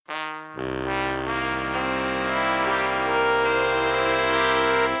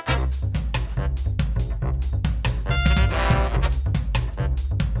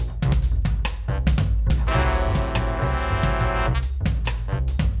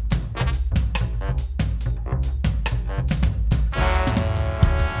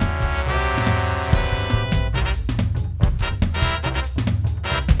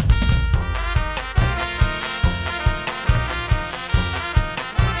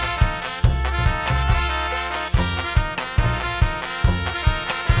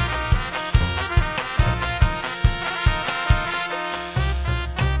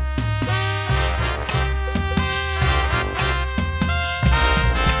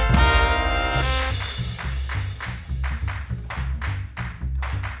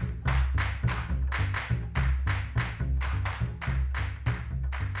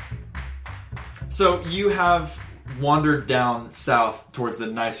So you have wandered down south towards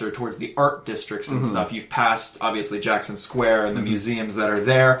the art districts and stuff. You've passed, obviously, Jackson Square and the museums that are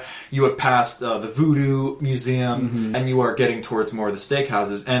there. You have passed the Voodoo Museum, and you are getting towards more of the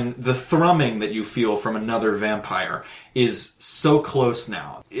steakhouses. And the thrumming that you feel from another vampire is so close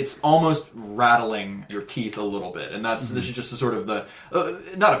now. It's almost rattling your teeth a little bit. And this is just a sort of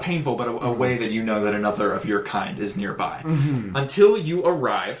not a painful, but a way that you know that another of your kind is nearby. Until you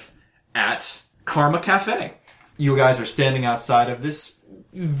arrive at Karma Cafe. You guys are standing outside of this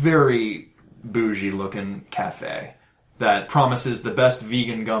very bougie-looking cafe that promises the best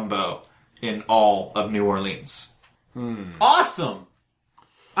vegan gumbo in all of New Orleans. Awesome!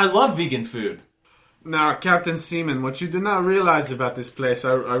 I love vegan food. Now, Captain Seaman, what you do not realize about this place,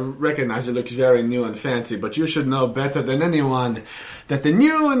 I recognize it looks very new and fancy, but you should know better than anyone that the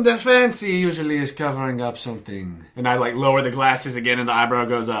new and the fancy usually is covering up something. And I, lower the glasses again and the eyebrow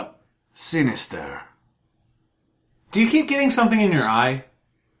goes up. Sinister. Do you keep getting something in your eye?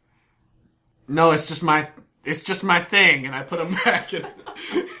 No, it's just my thing, and I put them back.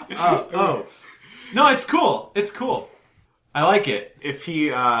 Oh. No, it's cool. It's cool. I like it. If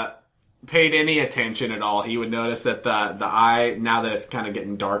he paid any attention at all, he would notice that the eye, now that it's kind of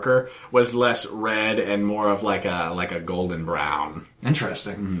getting darker, was less red and more of like a golden brown.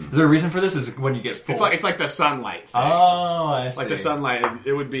 Interesting. Is there a reason for this? Is it when you get full? It's like the sunlight thing. Oh, I see. Like the sunlight,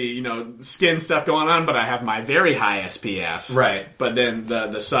 it would be, skin stuff going on, but I have my very high SPF. Right. But then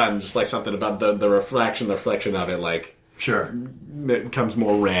the sun, just like something about the reflection of it, sure, it becomes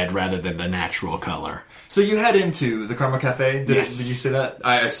more red rather than the natural color. So you head into the Karma Cafe. Did you say that?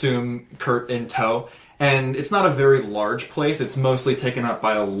 I assume Kurt in tow. And it's not a very large place. It's mostly taken up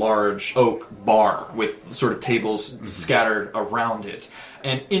by a large oak bar with sort of tables scattered around it.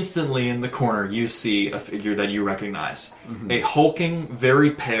 And instantly in the corner you see a figure that you recognize. A hulking,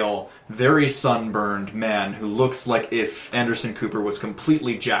 very pale, very sunburned man who looks like if Anderson Cooper was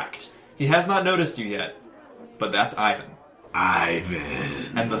completely jacked. He has not noticed you yet, but that's Ivan.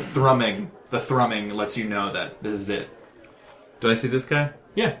 Ivan. And the thrumming lets you know that this is it. Do I see this guy?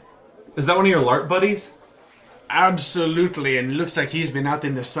 Yeah. Is that one of your LARP buddies? Absolutely, and looks like he's been out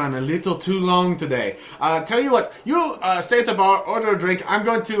in the sun a little too long today. Tell you what, you stay at the bar, order a drink. I'm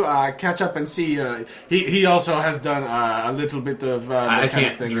going to catch up and see. He also has done a little bit of... I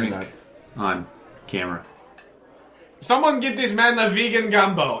can't drink on camera. Someone get this man a vegan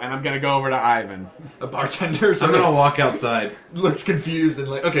gumbo, and I'm going to go over to Ivan. A bartender. I'm going to walk outside. Looks confused and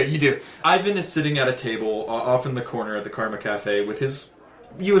okay, you do. Ivan is sitting at a table off in the corner of the Karma Cafe with his...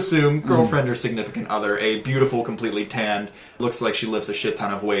 You assume, girlfriend or significant other, a beautiful, completely tanned, looks like she lifts a shit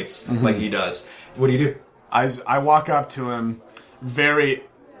ton of weights, like he does. What do you do? I walk up to him, very,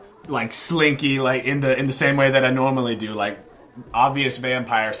 slinky, in the same way that I normally do, obvious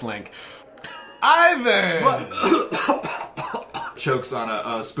vampire slink. Ivan! Chokes on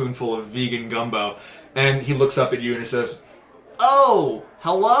a spoonful of vegan gumbo, and he looks up at you and he says, "Oh,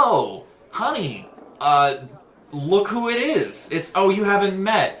 hello, honey, look who it is. You haven't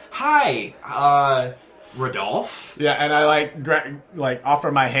met. Hi, Rodolphe." Yeah, and I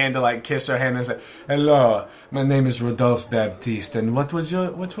offer my hand to kiss her hand and say, "Hello, my name is Rodolphe Baptiste, and what was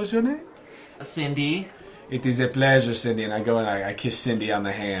your name?" "Cindy." "It is a pleasure, Cindy." And I go and I kiss Cindy on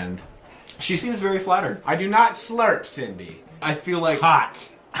the hand. She seems very flattered. I do not slurp, Cindy. I feel like hot.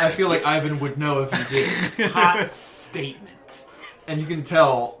 I feel like Ivan would know if he did. Hot statement. And you can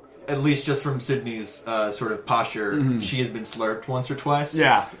tell, at least just from Sydney's sort of posture, she has been slurped once or twice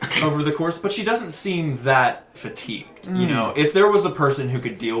over the course, but she doesn't seem that fatigued. If there was a person who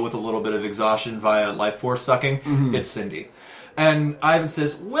could deal with a little bit of exhaustion via life force sucking, it's Cindy. And Ivan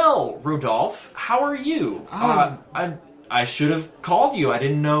says, "Well, Rodolphe, how are you? I should have called you. I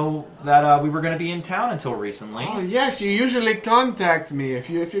didn't know that we were going to be in town until recently. Oh, yes, you usually contact me if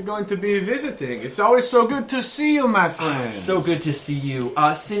you're going to be visiting. It's always so good to see you, my friend. So good to see you.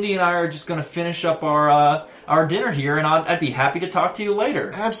 Cindy and I are just going to finish up our dinner here, and I'd be happy to talk to you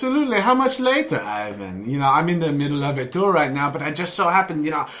later. Absolutely. How much later, Ivan? I'm in the middle of a tour right now, but I just so happened,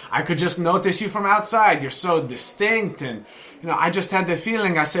 I could just notice you from outside. You're so distinct, and, I just had the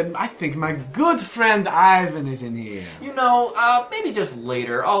feeling, I said, I think my good friend Ivan is in here. Maybe just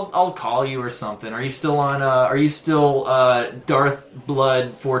later. I'll call you or something. Are you still on, Darth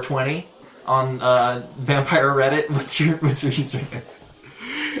Blood 420 on, Vampire Reddit? What's your username?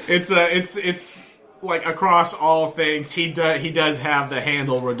 It's like across all things, he does have the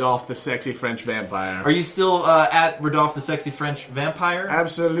handle Rodolphe the Sexy French Vampire. Are you still at Rodolphe the Sexy French Vampire?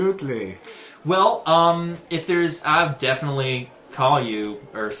 Absolutely. Well, I'll definitely call you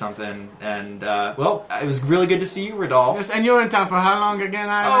or something. And, it was really good to see you, Rodolphe. Yes, and you're in town for how long again,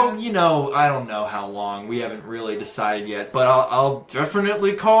 Ivan? I don't know how long. We haven't really decided yet. But I'll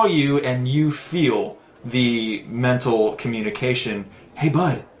definitely call you, and you feel the mental communication. Hey,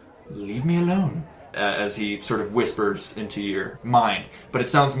 bud, leave me alone. As he sort of whispers into your mind. But it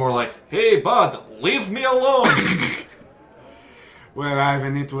sounds more like, hey, bud, leave me alone. Well,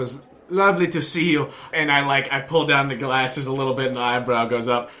 Ivan, it was lovely to see you. And I pull down the glasses a little bit and the eyebrow goes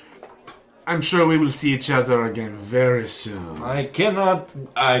up. I'm sure we will see each other again very soon. I cannot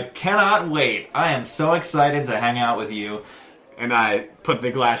wait. I am so excited to hang out with you. And I put the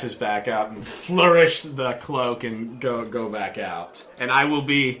glasses back out and flourish the cloak and go back out. And I will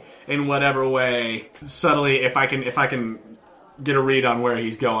be in whatever way subtly, if I can get a read on where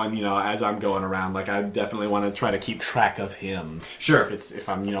he's going, as I'm going around. Like, I definitely want to try to keep track of him. Sure. If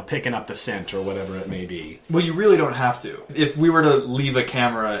I'm, picking up the scent or whatever it may be. Well, you really don't have to. If we were to leave a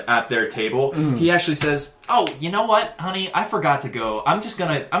camera at their table, he actually says, "Oh, you know what, honey? I forgot to go. I'm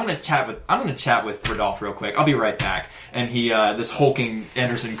gonna chat with Rodolphe real quick. I'll be right back." And he, this hulking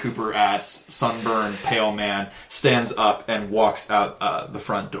Anderson Cooper ass, sunburned, pale man, stands up and walks out the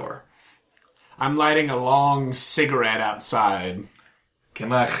front door. I'm lighting a long cigarette outside.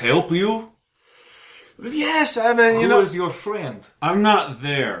 Can I help you? Yes, Evan. Who is your friend? I'm not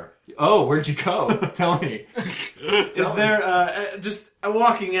there. Oh, where'd you go? Tell me. Is there just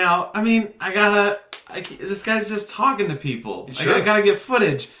walking out? I mean, this guy's just talking to people. Sure. I gotta get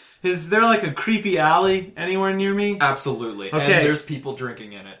footage. Is there like a creepy alley anywhere near me? Absolutely. Okay. And there's people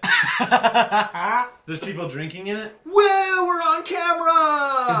drinking in it. There's people drinking in it? Well, we're on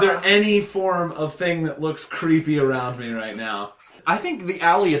camera! Is there any form of thing that looks creepy around me right now? I think the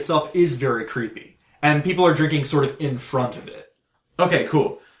alley itself is very creepy. And people are drinking sort of in front of it. Okay,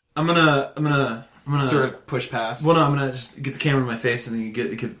 cool. I'm gonna Sort of push past. Well, no, I'm gonna just get the camera in my face and then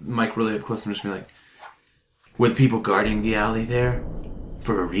get the mic really up close and just be like, were the people guarding the alley there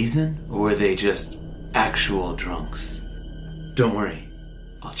for a reason? Or were they just actual drunks? Don't worry.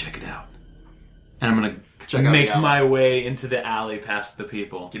 I'll check it out. And I'm gonna make my way into the alley past the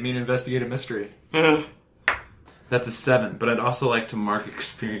people. Give me an investigative mystery. That's a 7, but I'd also like to mark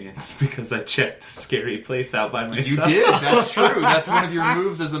experience because I checked Scary Place out by myself. You did, that's true. That's one of your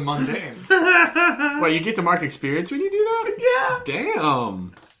moves as a mundane. Well, you get to mark experience when you do that? Yeah.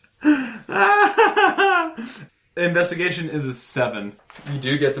 Damn. Investigation is a 7. You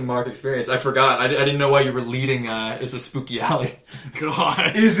do get to mark experience. I forgot. I didn't know why you were leading it's a spooky alley.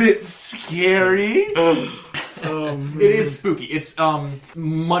 God. Is it scary? It is spooky. It's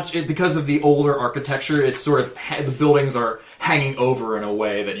because of the older architecture. It's sort of the buildings are hanging over in a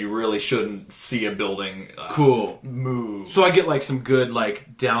way that you really shouldn't see a building. Cool. Move. So I get like some good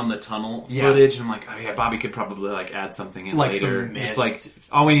like down the tunnel footage, and I'm like, oh yeah, Bobby could probably like add something in like later. Some mist. Just like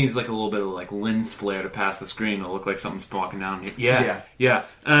all we need is like a little bit of like lens flare to pass the screen. It'll look like something's walking down here. Yeah.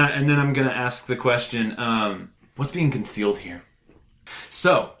 And then I'm gonna ask the question, what's being concealed here?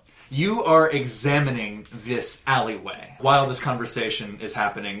 So, you are examining this alleyway while this conversation is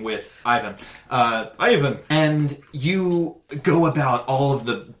happening with Ivan. And you go about all of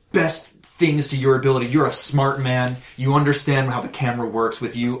the best things to your ability. You're a smart man. You understand how the camera works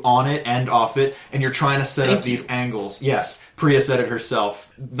with you on it and off it, and you're trying to set up these angles. Yes, Priya said it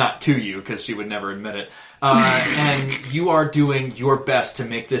herself, not to you, because she would never admit it. And you are doing your best to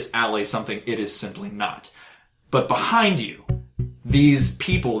make this alley something it is simply not. But behind you, these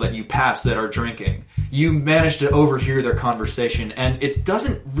people that you pass that are drinking, you manage to overhear their conversation, and it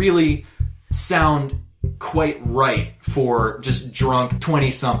doesn't really sound quite right for just drunk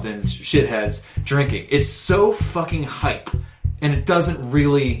 20-somethings, shitheads, drinking. It's so fucking hype, and it doesn't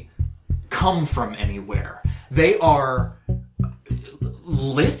really come from anywhere. They are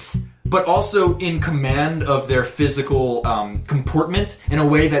lit but also in command of their physical comportment in a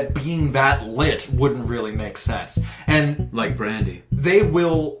way that being that lit wouldn't really make sense. And like Brandy. they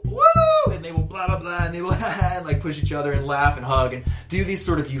will woo, and they will blah blah blah, and they will and like push each other and laugh and hug and do these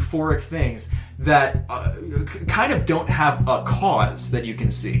sort of euphoric things that kind of don't have a cause that you can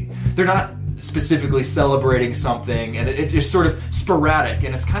see. They're not specifically celebrating something, and it's sort of sporadic,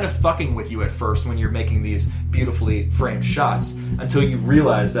 and it's kind of fucking with you at first when you're making these beautifully framed shots until you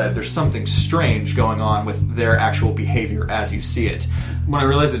realize that there's something strange going on with their actual behavior as you see it. When I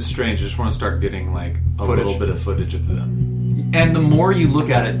realize it's strange, I just want to start getting like a little bit of footage of them. And the more you look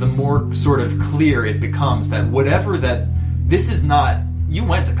at it, the more sort of clear it becomes that whatever that... This is not... You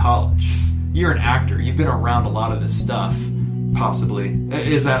went to college. You're an actor. You've been around a lot of this stuff. Possibly.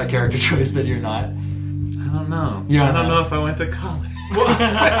 Is that a character choice that you're not? I don't know. I don't know if I went to college.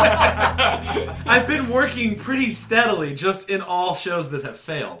 I've been working pretty steadily just in all shows that have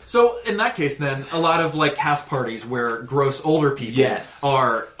failed. So in that case, then a lot of like cast parties where gross older people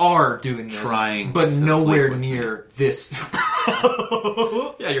are doing this, trying, but nowhere sleep with near this.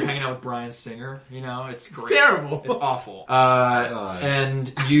 Yeah, you're hanging out with Bryan Singer. You know, it's great. It's terrible. It's awful.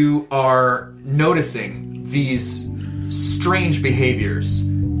 And you are noticing these strange behaviors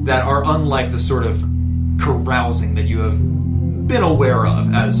that are unlike the sort of carousing that you have been aware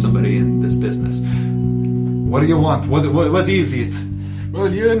of as somebody in this business. What do you want? What is it? Well,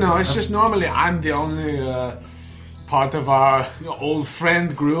 it's just normally I'm the only part of our old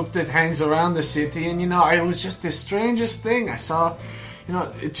friend group that hangs around the city, and it was just the strangest thing I saw.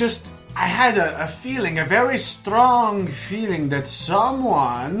 I had a feeling, a very strong feeling that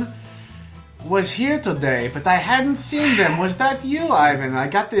someone was here today, but I hadn't seen them. Was that you, Ivan? I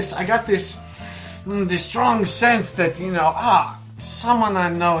got this strong sense that, someone I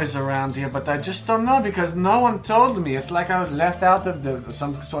know is around here, but I just don't know because no one told me. It's like I was left out of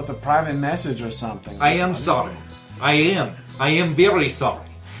some sort of private message or something. I am sorry. I am very sorry.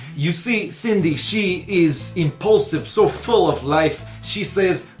 You see, Cindy, she is impulsive, so full of life. She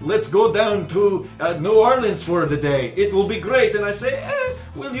says, let's go down to New Orleans for the day. It will be great. And I say,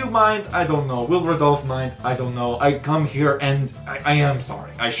 will you mind? I don't know. Will Rodolphe mind? I don't know. I come here and I am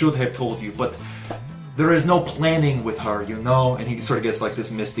sorry. I should have told you, but there is no planning with her, And he sort of gets like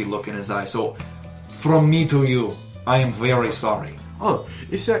this misty look in his eye. So, from me to you, I am very sorry. Oh,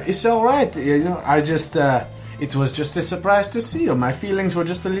 it's all right. I just... It was just a surprise to see you. My feelings were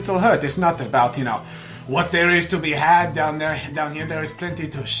just a little hurt. It's not about, what there is to be had down there. Down here there is plenty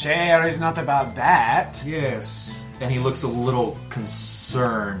to share. It's not about that. Yes. And he looks a little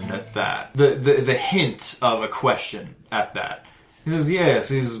concerned at that. The hint of a question at that. He says, yes,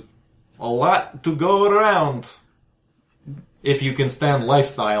 he's a lot to go around. If you can stand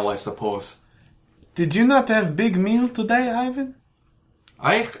lifestyle, I suppose. Did you not have big meal today, Ivan?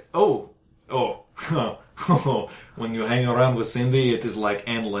 When you hang around with Cindy, it is like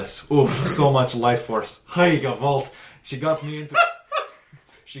endless. Oof, so much life force. Hi, Gavalt. She got me into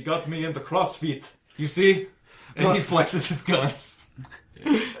CrossFit. You see? And he flexes his guns.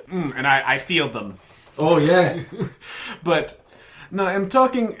 And I feel them. Oh, yeah. But, no, I'm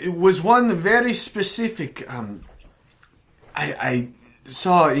talking... It was one very specific... I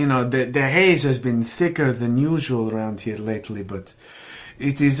saw, the haze has been thicker than usual around here lately, but...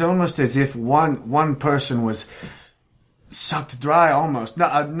 It is almost as if one person was sucked dry almost.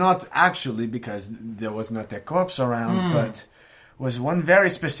 Not actually, because there was not a corpse around, but was one very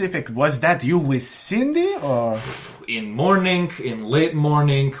specific. Was that you with Cindy, or...? In late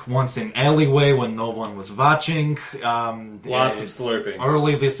morning, once in alleyway when no one was watching. Lots of slurping.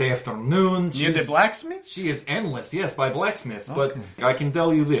 Early this afternoon. Near the blacksmith? She is endless, yes, by blacksmiths, okay. But I can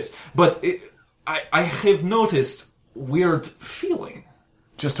tell you this. But I have noticed weird feeling.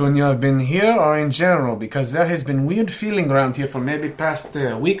 Just when you have been here, or in general? Because there has been weird feeling around here for maybe past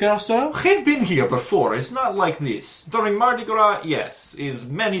a week or so. I've been here before. It's not like this. During Mardi Gras, yes.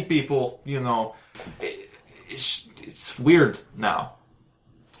 Is many people, It's weird now.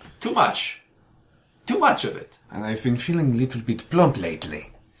 Too much. Too much of it. And I've been feeling a little bit plump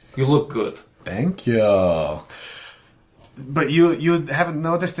lately. You look good. Thank you. But you haven't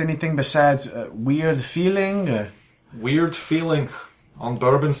noticed anything besides weird feeling? Weird feeling... On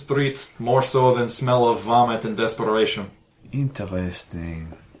Bourbon Street, more so than smell of vomit and desperation.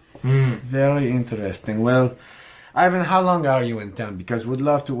 Interesting. Very interesting. Well, Ivan, how long are you in town? Because would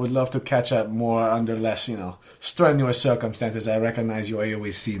love to catch up more under less, strenuous circumstances. I recognize you are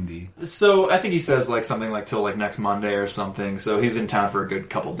with Cindy. So I think he says something till next Monday or something. So he's in town for a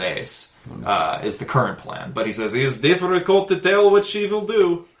good couple days. Is the current plan. But he says it's difficult to tell what she will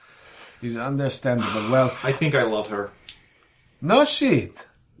do. It's understandable. Well, I think I love her. No shit.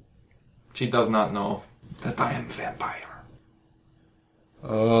 She does not know that I am vampire.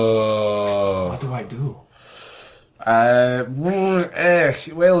 Oh. What do I do?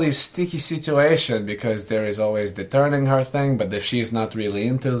 Well, it's sticky situation because there is always the turning her thing, but if she's not really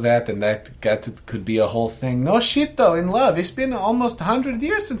into that, and that could be a whole thing. No shit, though, in love. It's been almost 100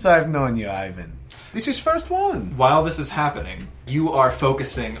 years since I've known you, Ivan. This is first one. While this is happening, you are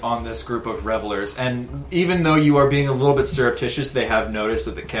focusing on this group of revelers, and even though you are being a little bit surreptitious, they have noticed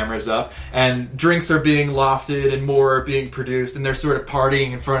that the camera's up, and drinks are being lofted, and more are being produced, and they're sort of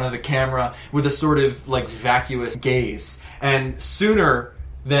partying in front of the camera with a sort of, like, vacuous gaze. And sooner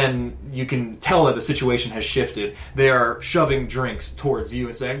than you can tell that the situation has shifted, they are shoving drinks towards you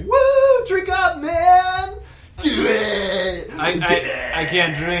and saying, "Woo! Drink up, man! Do it! I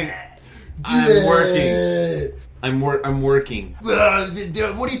can't drink. I'm working. I'm working. What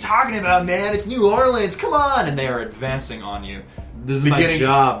are you talking about, man? It's New Orleans. Come on!" And they are advancing on you. This is my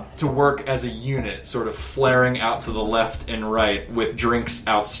job. To work as a unit, sort of flaring out to the left and right with drinks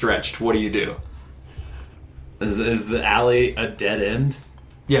outstretched. What do? Is the alley a dead end?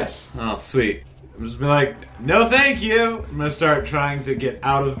 Yes. Oh, sweet. I'm just be like, no thank you. I'm gonna start trying to get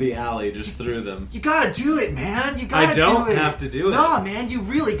out of the alley just through them. You gotta do it, man. You gotta do it. I don't have to do it. No, man, you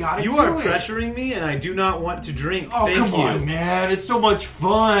really gotta do it. You are pressuring me, and I do not want to drink. Oh, thank you. Come on, man. It's so much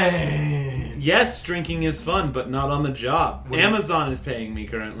fun. Yes, drinking is fun, but not on the job. Amazon is paying me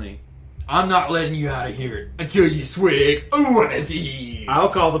currently. I'm not letting you out of here until you swig one of these. I'll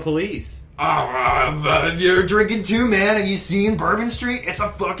call the police. You're drinking too, man. Have you seen Bourbon Street? It's a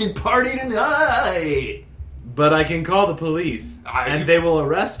fucking party tonight. But I can call the police, and they will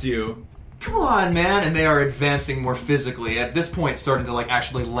arrest you. Come on, man. And they are advancing more physically. At this point, starting to, like,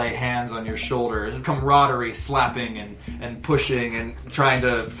 actually lay hands on your shoulders. Camaraderie, slapping and pushing and trying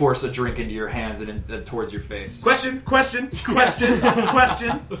to force a drink into your hands and towards your face. Question.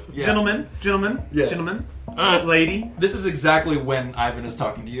 Yeah. Gentlemen. Yes. Gentlemen. Lady. This is exactly when Ivan is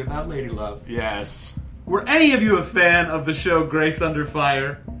talking to you about lady love. Yes. Were any of you a fan of the show Grace Under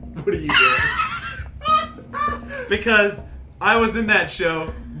Fire? What are you doing? Because I was in that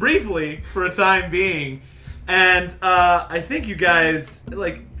show briefly for a time being, and I think you guys,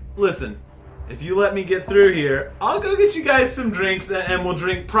 like, listen, if you let me get through here, I'll go get you guys some drinks, and we'll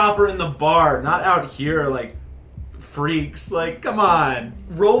drink proper in the bar, not out here like freaks. Like, come on.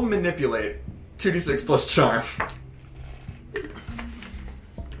 Roll manipulate. 2d6 plus charm.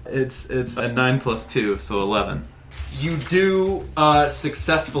 It's a 9 plus 2, so 11. You do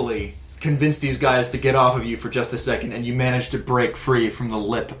successfully convince these guys to get off of you for just a second, and you manage to break free from the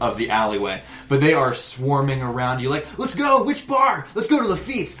lip of the alleyway. But they are swarming around you like, "Let's go! Which bar? Let's go to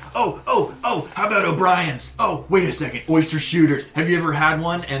Lafitte's! Oh, how about O'Brien's? Oh, wait a second, Oyster Shooters. Have you ever had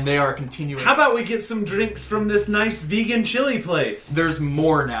one?" And they are continuing. How about we get some drinks from this nice vegan chili place? There's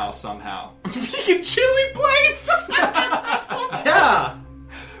more now, somehow. Vegan chili place? Yeah!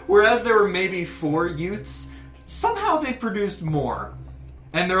 Whereas there were maybe 4 youths, somehow they produced more.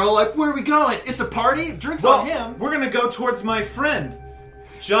 And they're all like, "Where are we going? It's a party? Drinks on him." We're gonna go towards my friend,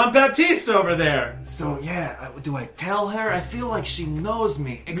 Jean Baptiste over there. So, yeah, do I tell her? I feel like she knows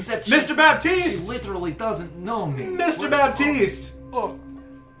me. Except Mr. Baptiste! She literally doesn't know me. Mr. Baptiste! Oh.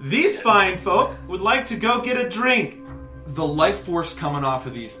 These fine folk would like to go get a drink. The life force coming off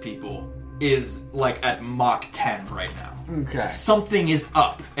of these people is, like, at Mach 10 right now. Okay. Something is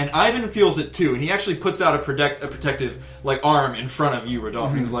up. And Ivan feels it too, and he actually puts out a protective, like, arm in front of you,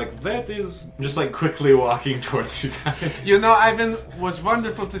 Rodolphe, and he's like, "That is..." Just, like, quickly walking towards you guys. You know, Ivan, was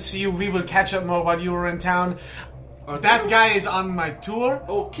wonderful to see you. We will catch up more while you were in town. That guy is on my tour.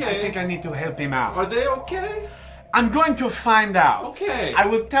 Okay. I think I need to help him out. Are they okay? I'm going to find out. Okay. I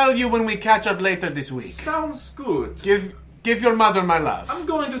will tell you when we catch up later this week. Sounds good. Give your mother my love. I'm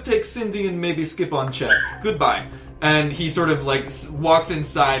going to take Cindy and maybe skip on check. Goodbye. And he sort of, like, walks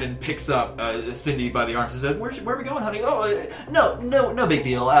inside and picks up Cindy by the arms and says, where are we going, honey? Oh, no big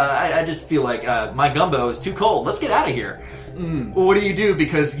deal. I just feel like my gumbo is too cold. Let's get out of here. Well, what do you do?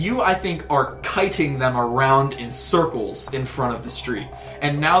 Because you, I think, are kiting them around in circles in front of the street.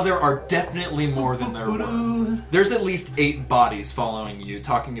 And now there are definitely more than there were. There's at least 8 bodies following you,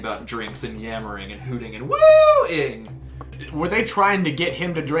 talking about drinks and yammering and hooting and wooing. Were they trying to get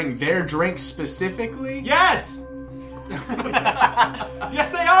him to drink their drinks specifically? Yes!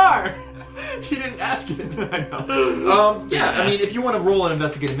 Yes, they are! You didn't ask it. I know. Yeah, I mean, if you want to roll an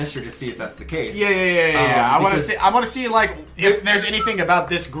investigative mystery to see if that's the case. Yeah. I want to see like if there's anything about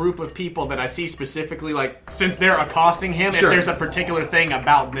this group of people that I see specifically, like since they're accosting him, Sure. if there's a particular thing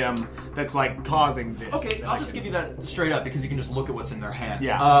about them that's like causing this. Okay, I'll just give you that straight up because you can just look at what's in their hands.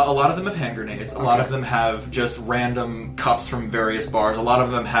 Yeah. A lot of them have hand grenades. A lot of them have just random cups from various bars. A lot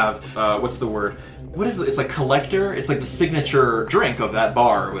of them have, what's the word? What is it? It's like collector. It's like the signature drink of that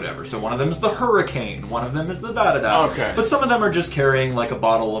bar or whatever. So one of them is the Hurricane. One of them is the da-da-da. Okay. But some of them are just carrying like a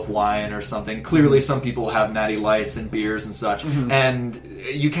bottle of wine or something. Clearly some people have natty lights and beers and such. Mm-hmm. And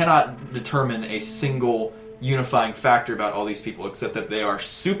you cannot determine a single unifying factor about all these people except that they are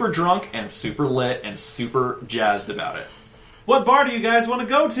super drunk and super lit and super jazzed about it. What bar do you guys want to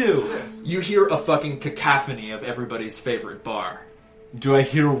go to? You hear a fucking cacophony of everybody's favorite bar. Do I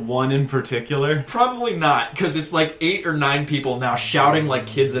hear one in particular? Probably not, because it's like 8 or 9 people now shouting like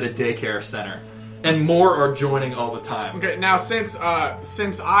kids at a daycare center. And more are joining all the time. Okay, now since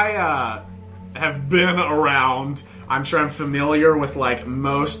I have been around, I'm sure I'm familiar with like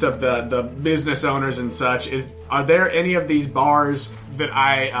most of the business owners and such. Are there any of these bars that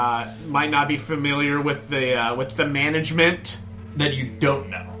I might not be familiar with the management? That you don't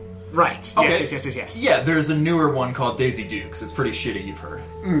know. Right. Okay. Yes. Yeah, there's a newer one called Daisy Dukes. It's pretty shitty, you've heard.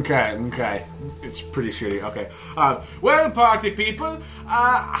 Okay. It's pretty shitty. Okay. Well, party people,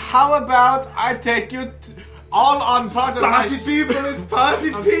 how about I take you all on part of Party people, it's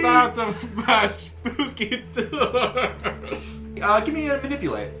party people! part of my spooky tour. Give me a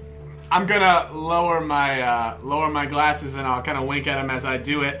manipulate. I'm gonna lower my glasses and I'll kind of wink at him as I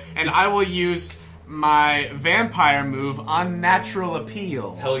do it, and I will use my vampire move, Unnatural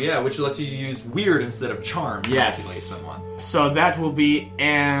Appeal. Hell yeah, which lets you use weird instead of charm to Yes. manipulate someone. So that will be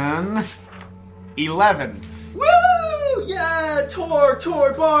an 11. Woo! Yeah!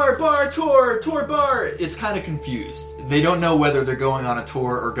 Tour, bar. It's kind of confused. They don't know whether they're going on a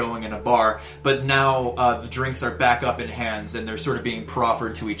tour or going in a bar, but now the drinks are back up in hands and they're sort of being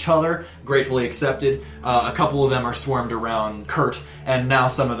proffered to each other, gratefully accepted. A couple of them are swarmed around Kurt, and now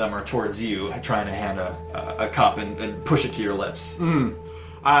some of them are towards you, trying to hand a cup and push it to your lips.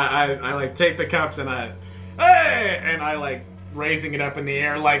 I like take the cups and I like raising it up in the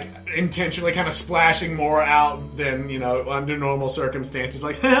air, like intentionally kind of splashing more out than, under normal circumstances,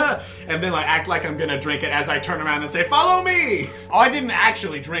 like, and then like act like I'm gonna drink it as I turn around and say, "Follow me!" Oh, I didn't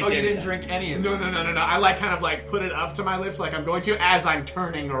actually drink it. Oh, you didn't drink any of it? No. I like kind of like put it up to my lips like I'm going to as I'm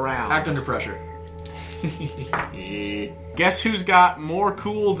turning around. Act under pressure. Guess who's got more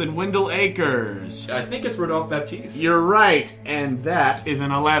cool than Wendell Akers? I think it's Rodolphe Baptiste. You're right, and that is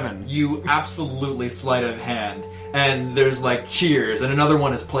an 11. You absolutely sleight of hand, and there's like cheers, and another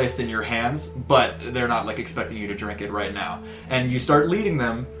one is placed in your hands, but they're not like expecting you to drink it right now. And you start leading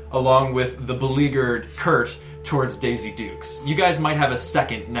them along with the beleaguered Kurt towards Daisy Dukes. You guys might have a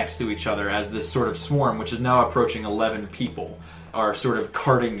second next to each other as this sort of swarm, which is now approaching 11 people, are sort of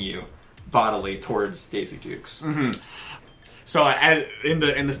carting you bodily towards Daisy Dukes. Mm-hmm. So in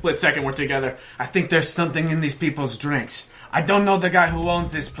the split second we're together, I think there's something in these people's drinks. I don't know the guy who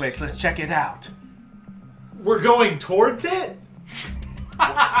owns this place. Let's check it out. We're going towards it?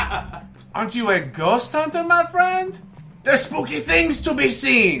 Aren't you a ghost hunter, my friend? There's spooky things to be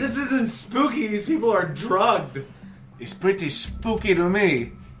seen. This isn't spooky. These people are drugged. It's pretty spooky to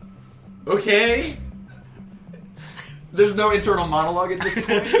me. Okay. There's no internal monologue at this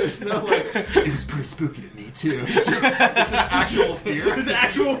point. There's no like, it was pretty spooky to me too. It's just actual fear. There's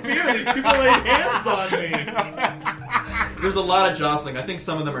actual fear. These people laid hands on me. There's a lot of jostling. I think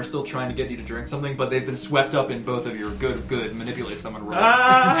some of them are still trying to get you to drink something, but they've been swept up in both of your good manipulate someone rolls,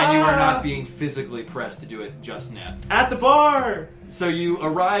 and you are not being physically pressed to do it just yet. At the bar. So you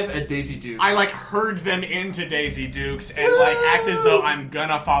arrive at Daisy Dukes. I like herd them into Daisy Dukes and like act as though I'm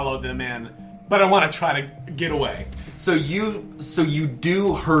gonna follow them in, but I want to try to get away. So you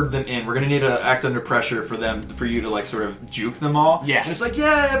do herd them in. We're gonna need to act under pressure for you to like sort of juke them all. Yes. And it's like,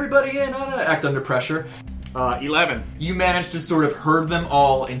 yeah, everybody in. Act under pressure. 11. You manage to sort of herd them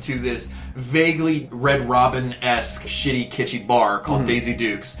all into this vaguely Red Robin-esque shitty kitschy bar called Daisy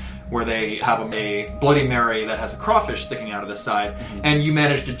Dukes, where they have a Bloody Mary that has a crawfish sticking out of the side, and you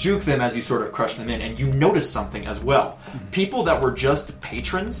manage to juke them as you sort of crush them in, and you notice something as well. People that were just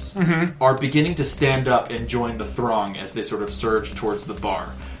patrons are beginning to stand up and join the throng as they sort of surge towards the bar.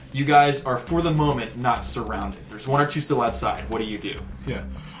 You guys are, for the moment, not surrounded. There's one or two still outside. What do you do? Yeah.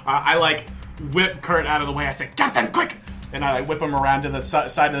 I like whip Kurt out of the way. I say, "Captain, quick!" And I like whip him around to the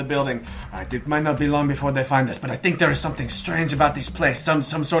side of the building. It might not be long before they find us, but I think there is something strange about this place. Some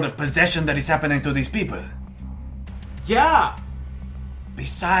sort of possession that is happening to these people. Yeah.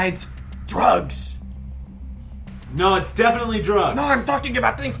 Besides Drugs. No, it's definitely drugs. No, I'm talking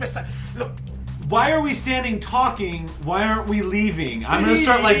about things besides... Look. Why are we standing talking? Why aren't we leaving? I'm gonna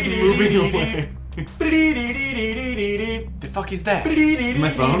start, like, moving away. The fuck is that? It's my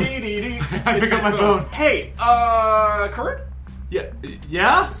phone. I pick up my phone. Hey, Kurt?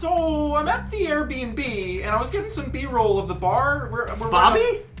 Yeah? So, I'm at the Airbnb, and I was getting some B-roll of the bar. We're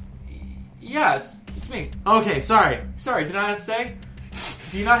Bobby? Yeah, it's me. Okay, sorry. Sorry, did I not say?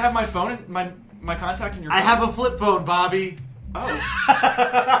 Do you not have my phone, my contact in your phone? I have a flip phone, Bobby. Oh.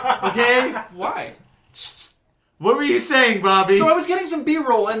 Okay? Why? What were you saying, Bobby? So I was getting some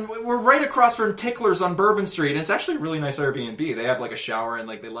B-roll, and we're right across from Tickler's on Bourbon Street, and it's actually a really nice Airbnb. They have, like, a shower, and,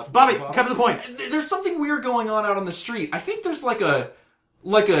 like, they left... Bobby, come to the point. There's something weird going on out on the street. I think there's, like a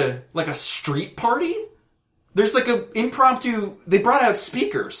street party? There's, like, a impromptu... They brought out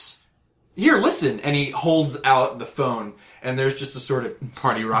speakers. Here, listen. And he holds out the phone, and there's just a sort of...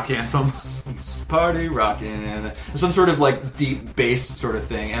 Party rock anthem. Party rockin', and some sort of, like, deep bass sort of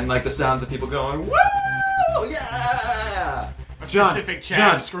thing, and, like, the sounds of people going, woo! Yeah! A specific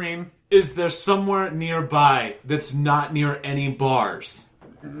John, scream. Is there somewhere nearby that's not near any bars?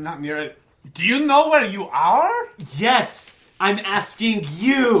 Not near it. Do you know where you are? Yes! I'm asking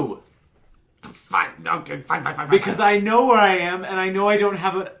you! Fine, okay, fine. Because I know where I am, and I know I don't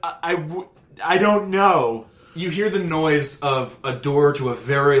have I don't know. You hear the noise of a door to a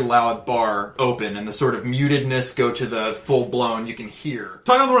very loud bar open, and the sort of mutedness go to the full-blown, you can hear.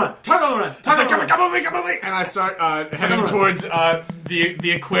 Talk on the run! Come moving! And I start heading towards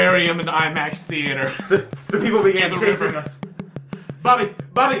the aquarium and IMAX theater. The people began the chasing river. us. Bobby!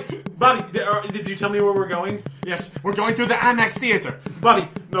 Did you tell me where we're going? Yes, we're going through the IMAX theater. Bobby,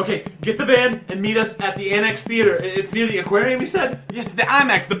 okay, get the van and meet us at the Annex Theater. It's near the aquarium, you said? Yes, the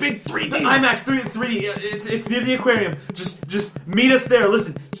IMAX, the big 3D. The IMAX 3D. It's near the aquarium. Just meet us there.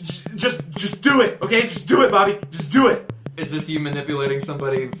 Listen, just do it, okay? Just do it, Bobby. Just do it. Is this you manipulating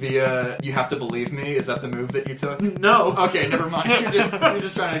somebody via "you have to believe me"? Is that the move that you took? No. Okay, never mind. You're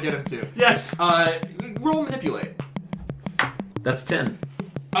just trying to get him to. Yes. Roll manipulate. That's 10.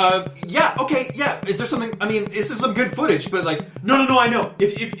 Yeah, okay, yeah. Is there something? I mean, is this some good footage? But like, no, I know.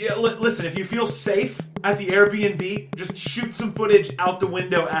 Listen, if you feel safe at the Airbnb, just shoot some footage out the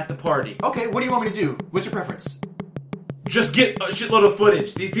window at the party. Okay, what do you want me to do? What's your preference? Just get a shitload of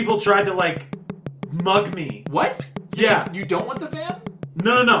footage. These people tried to like mug me. What? So yeah. You don't want the van?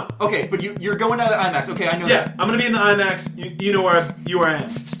 No. Okay, but you're going to the IMAX. Okay, I know that. Yeah, I'm gonna be in the IMAX. You know where I am.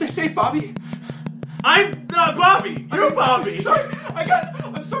 Stay safe, Bobby. I'm not Bobby. You're Bobby. Sorry,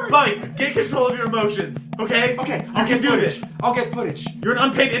 I'm sorry. Bobby, get control of your emotions, okay? Okay, you can do footage. this. I'll get footage. You're an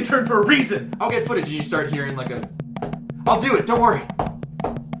unpaid intern for a reason. I'll get footage, and you start hearing like a... I'll do it, don't worry.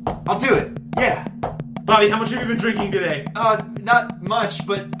 I'll do it, yeah. Bobby, how much have you been drinking today? Not much,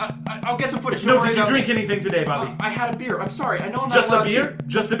 but I'll get some footage. No, did you drink anything today, Bobby? I had a beer, I'm sorry, I know I'm not Just allowed a beer? to.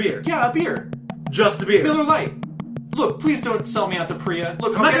 Just a beer? Yeah, a beer. Just a beer. Miller Lite. Look, please don't sell me out to Priya.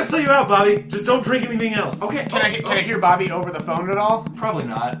 Look, I'm not gonna sell you out, Bobby. Just don't drink anything else. Okay. Can I hear Bobby over the phone at all? Probably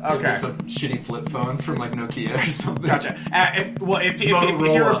not. Okay. If it's a shitty flip phone from like Nokia or something. Gotcha. If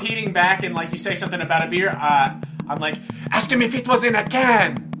you're repeating back and like you say something about a beer, I'm like, ask him if it was in a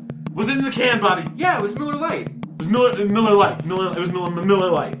can. Was it in the can, Bobby? Yeah, it was Miller Lite. It was Miller Lite. It was Miller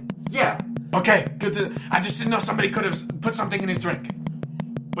Lite. Yeah. Okay, good. I just didn't know somebody could have put something in his drink.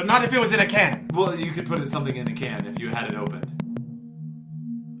 But not if it was in a can. Well, you could put something in a can if you had it opened.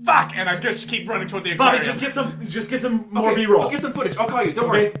 Fuck! And I just keep running toward the aquarium. Bobby, just get some more B-roll. I'll get some footage. I'll call you. Don't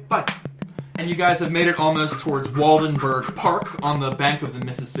worry. Bye. And you guys have made it almost towards Waldenburg Park on the bank of the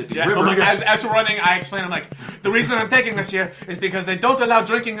Mississippi River. Oh my gosh. As we're running, I explain, I'm like, the reason I'm taking us here is because they don't allow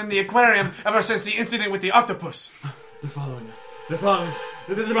drinking in the aquarium ever since the incident with the octopus. They're following us. They're behind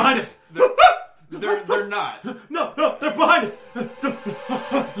us. They're not. No, they're behind us.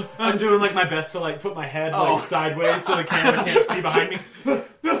 I'm doing like my best to like put my head like sideways so the camera can't see behind me.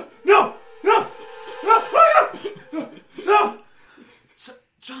 No.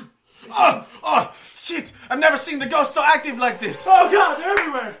 John. Oh, shit! I've never seen the ghost so active like this. Oh God, they're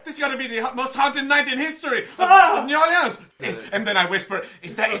everywhere. This got to be the most haunted night in history of New Orleans. And then I whisper,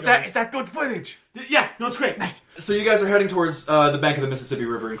 "Is that good footage?" Yeah, no, it's great. Nice. So you guys are heading towards the bank of the Mississippi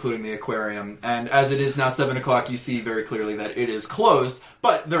River, including the aquarium. And as it is now 7 o'clock, you see very clearly that it is closed.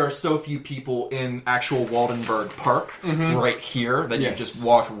 But there are so few people in actual Waldenburg Park right here that you just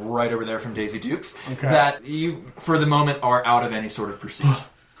walked right over there from Daisy Dukes that you, for the moment, are out of any sort of pursuit.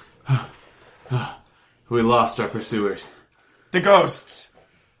 We lost our pursuers. The ghosts.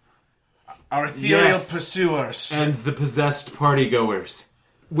 Our ethereal pursuers. And the possessed partygoers.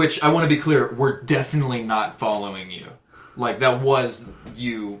 Which, I want to be clear, we're definitely not following you. Like, that was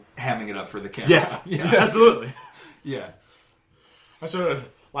you hamming it up for the camera. Yes, yeah, absolutely. Yeah. I sort of...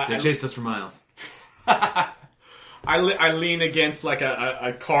 Like, They chased us for miles. I lean against like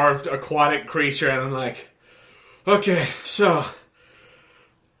a carved aquatic creature, and I'm like, okay, so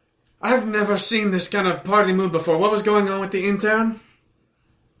I've never seen this kind of party mood before. What was going on with the intern?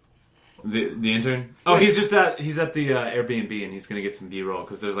 The intern? Oh, he's at the Airbnb, and he's gonna get some B-roll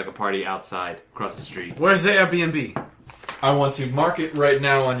because there's like a party outside across the street. Where's the Airbnb? I want to mark it right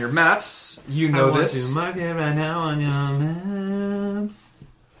now on your maps. You know this. I want to mark it right now on your maps.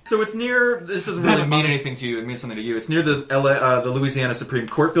 So it's near. This doesn't really mean anything to you. It means something to you. It's near the Louisiana Supreme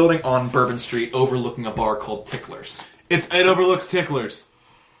Court building on Bourbon Street, overlooking a bar called Ticklers. It overlooks Ticklers.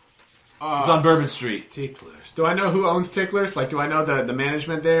 It's on Bourbon Street. Ticklers. Do I know who owns Ticklers? Like, do I know the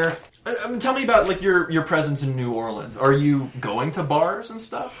management there? Tell me about like your presence in New Orleans. Are you going to bars and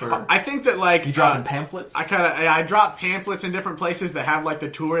stuff? Or I think that like you dropping pamphlets? I drop pamphlets in different places that have like the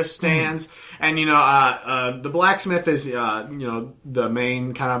tourist stands, and the blacksmith is the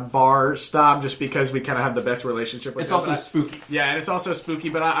main kind of bar stop just because we kind of have the best relationship with. It's also spooky. Yeah, and it's also spooky.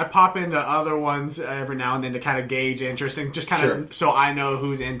 But I pop into other ones every now and then to kind of gauge interest and just kind of so I know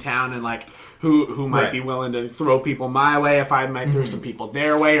who's in town and like who might be willing to throw people my way, if I might throw some people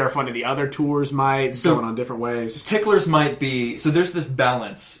their way, or if one of the other tours might going on different ways. Ticklers might be... So there's this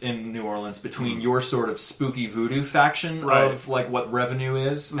balance in New Orleans between your sort of spooky voodoo faction of like what revenue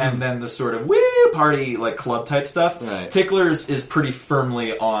is, and then the sort of woo party like club type stuff. Right. Ticklers is pretty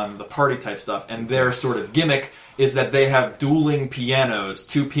firmly on the party type stuff, and their sort of gimmick is that they have dueling pianos,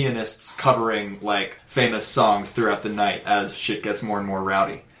 two pianists covering like famous songs throughout the night as shit gets more and more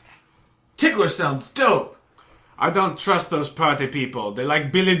rowdy. Tickler sounds dope. I don't trust those party people. They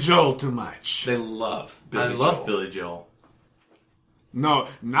like Billy Joel too much. They love Billy Joel. I love Billy Joel. No,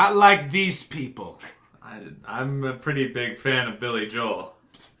 not like these people. I'm a pretty big fan of Billy Joel.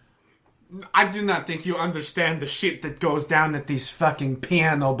 I do not think you understand the shit that goes down at these fucking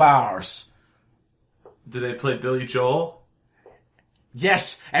piano bars. Do they play Billy Joel?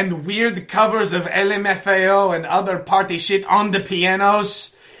 Yes, and weird covers of LMFAO and other party shit on the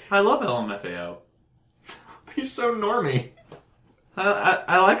pianos. I love LMFAO. He's so normie.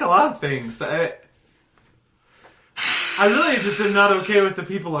 I like a lot of things. I really just am not okay with the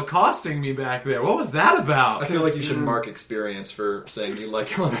people accosting me back there. What was that about? I feel like you should mark experience for saying you like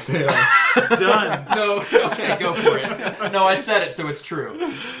LMFAO. Done. No, okay, go for it. No, I said it, so it's true.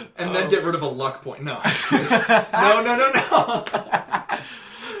 And then get rid of a luck point. No. No.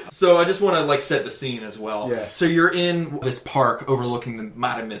 So I just want to like set the scene as well. Yes. So you're in this park overlooking the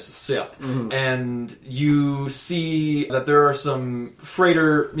mighty Mississippi, and you see that there are some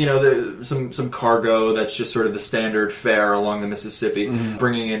freighter, some cargo that's just sort of the standard fare along the Mississippi,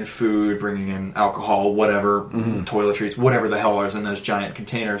 bringing in food, bringing in alcohol, whatever, toiletries, whatever the hell is in those giant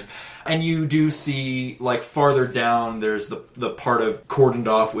containers. And you do see, like, farther down, there's the part of cordoned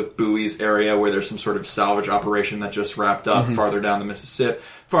off with buoys area where there's some sort of salvage operation that just wrapped up farther down the Mississippi.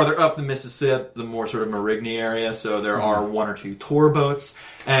 Farther up the Mississippi, the more sort of Marigny area, so there are one or two tour boats.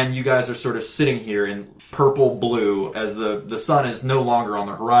 And you guys are sort of sitting here in purple-blue as the sun is no longer on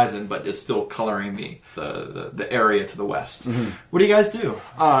the horizon, but is still coloring the area to the west. What do you guys do?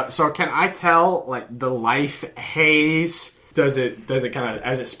 So can I tell, like, the life haze... Does it kind of,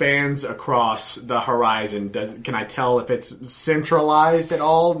 as it spans across the horizon, can I tell if it's centralized at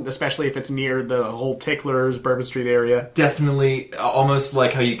all, especially if it's near the whole Ticklers, Bourbon Street area? Definitely, almost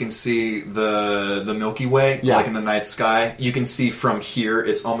like how you can see the Milky Way, like in the night sky. You can see from here,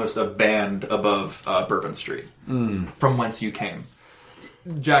 it's almost a band above Bourbon Street, from whence you came.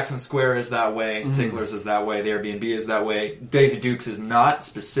 Jackson Square is that way, Ticklers is that way, the Airbnb is that way. Daisy Dukes is not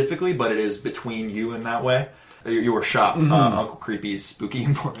specifically, but it is between you and that way. Your shop, Uncle Creepy's Spooky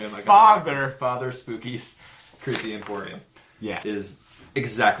Emporium. Father Spooky's Creepy Emporium. Yeah. Is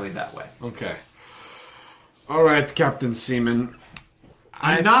exactly that way. Okay. Alright, Captain Seaman.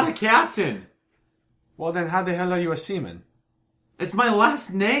 I'm not a captain. Well then, how the hell are you a seaman? It's my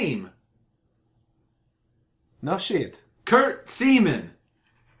last name. No shit. Kurt Seaman.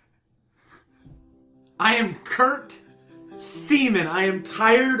 I am Kurt Seaman. I am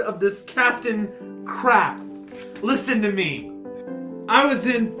tired of this captain crap. Listen to me. I was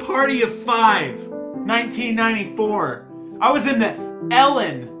in Party of Five, 1994. I was in the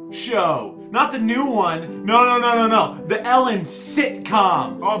Ellen show. Not the new one. No. The Ellen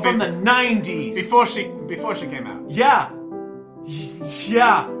sitcom from the 90s. Before she came out. Yeah.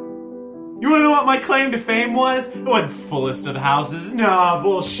 You wanna know what my claim to fame was? It wasn't fullest of houses. Nah,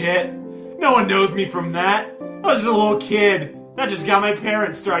 bullshit. No one knows me from that. I was just a little kid. That just got my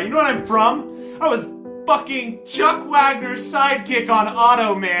parents started. You know what I'm from? I was fucking Chuck Wagner's sidekick on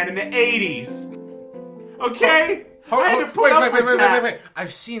Auto Man in the 80s. Okay? I had to put up with that. Wait.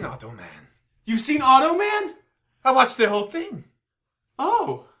 I've seen Auto Man. You've seen Auto Man? I watched the whole thing.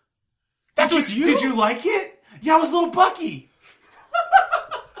 Oh. That was you? Did you like it? Yeah, I was little Bucky.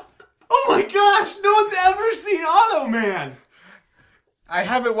 Oh my gosh, no one's ever seen Auto Man. I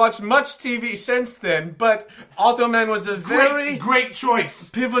haven't watched much TV since then, but Auto Man was a very great choice.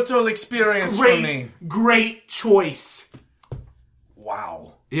 Pivotal experience for me. Great choice.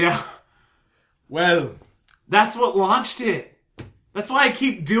 Wow. Yeah. Well, that's what launched it. That's why I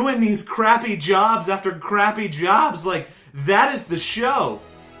keep doing these crappy jobs after crappy jobs. Like, that is the show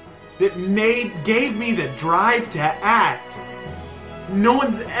that gave me the drive to act. No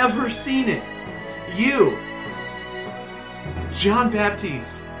one's ever seen it. You. John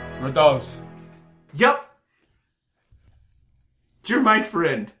Baptiste. Rodolphe. Yup. You're my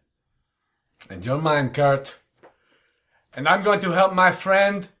friend. And you're mine, Kurt. And I'm going to help my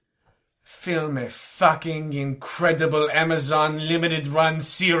friend film a fucking incredible Amazon limited run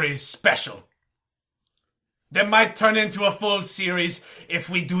series special. That might turn into a full series if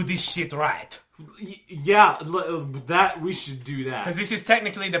we do this shit right. Yeah, that we should do that. Because this is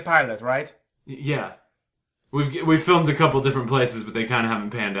technically the pilot, right? Yeah. We filmed a couple different places, but they kind of haven't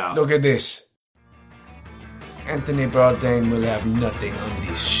panned out. Look at this. Anthony Bourdain will have nothing on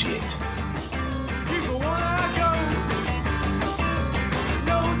this shit. Here's the one I goes.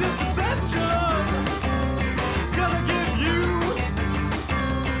 No deception. Gonna give you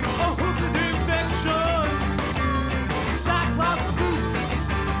a hooked infection. Cyclops spook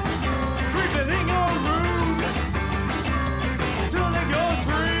creeping in your room, turning your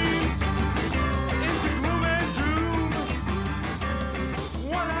dreams into gloom and doom.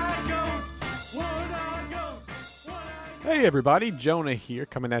 One-eyed ghost. One-eyed ghost. Hey everybody, Jonah here,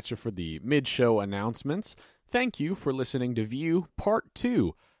 coming at you for the mid-show announcements. Thank you for listening to View Part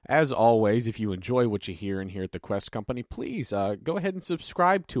 2. As always, if you enjoy what you hear in here at the Quest Company, please go ahead and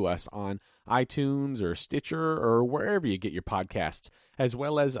subscribe to us on iTunes or Stitcher or wherever you get your podcasts, as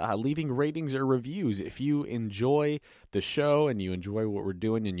well as leaving ratings or reviews. If you enjoy the show and you enjoy what we're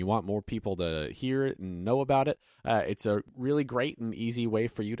doing and you want more people to hear it and know about it, it's a really great and easy way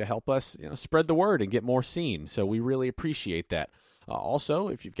for you to help us spread the word and get more seen. So we really appreciate that. Also,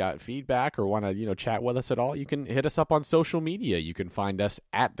 if you've got feedback or want to chat with us at all, you can hit us up on social media. You can find us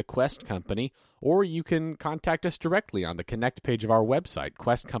at The Quest Company, or you can contact us directly on the Connect page of our website,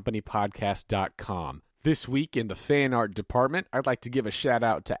 questcompanypodcast.com. This week in the fan art department, I'd like to give a shout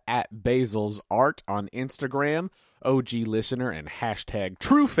out to @BasilsArt on Instagram. OG listener and hashtag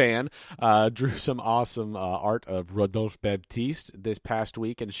true fan drew some awesome art of Rodolphe Baptiste this past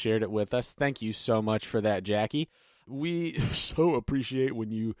week and shared it with us. Thank you so much for that, Jackie. We so appreciate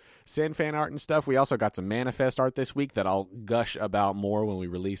when you send fan art and stuff. We also got some manifest art this week that I'll gush about more when we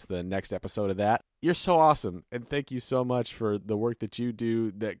release the next episode of that. You're so awesome, and thank you so much for the work that you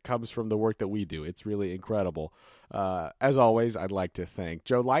do that comes from the work that we do. It's really incredible. As always, I'd like to thank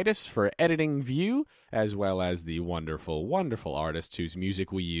Joe Lightus for editing View, as well as the wonderful, wonderful artists whose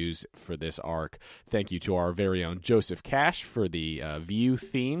music we use for this arc. Thank you to our very own Joseph Cash for the View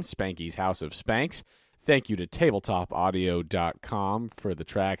theme, Spanky's House of Spanks. Thank you to tabletopaudio.com for the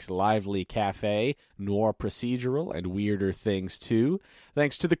tracks Lively Cafe, Noir Procedural, and Weirder Things Too.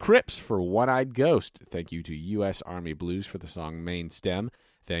 Thanks to the Crips for One-Eyed Ghost. Thank you to U.S. Army Blues for the song Main Stem.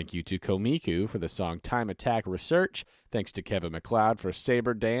 Thank you to Komiku for the song Time Attack Research. Thanks to Kevin MacLeod for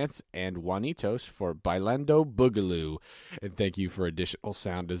Saber Dance, and Juanitos for Bailando Boogaloo. And thank you for additional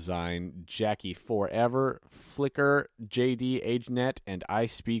sound design, Jackie Forever, Flickr, JD AgeNet, and I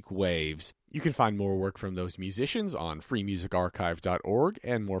Speak Waves. You can find more work from those musicians on freemusicarchive.org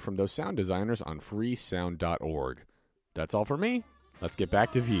and more from those sound designers on freesound.org. That's all for me. Let's get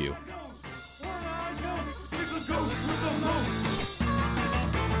back to View.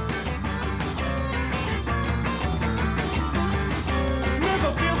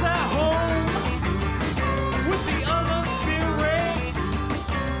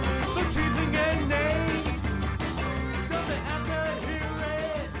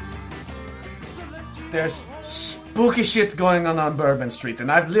 There's spooky shit going on Bourbon Street, and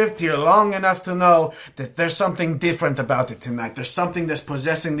I've lived here long enough to know that there's something different about it tonight. There's something that's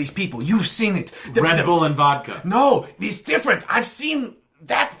possessing these people. You've seen it. Red Bull and vodka. No, it's different. I've seen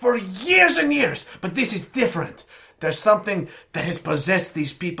that for years and years, but this is different. There's something that has possessed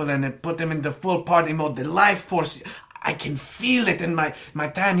these people and it put them in the full party mode. The life force, I can feel it in my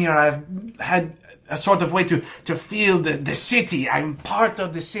time here. I've had a sort of way to feel the city. I'm part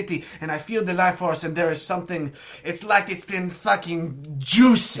of the city, and I feel the life force, and there is something, it's like it's been fucking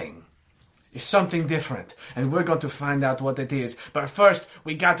juicing. is something different, and we're going to find out what it is. But first,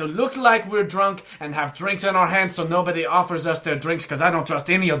 we got to look like we're drunk and have drinks in our hands so nobody offers us their drinks, because I don't trust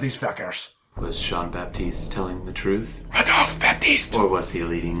any of these fuckers. Was Jean-Baptiste telling the truth? Rodolphe Baptiste! Or was he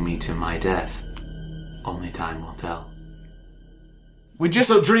leading me to my death? Only time will tell. We just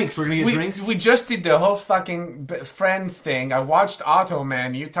So drinks, we're gonna get drinks? We just did the whole fucking friend thing. I watched Otto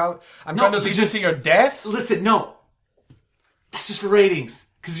Man. I'm going to lead you to your death? Listen, no. That's just for ratings.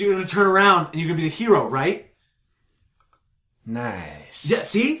 Because you're gonna turn around and you're gonna be the hero, right? Nice. Yeah,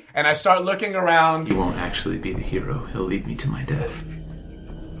 see? And I start looking around. He won't actually be the hero. He'll lead me to my death.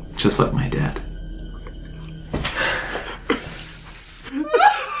 Just like my dad.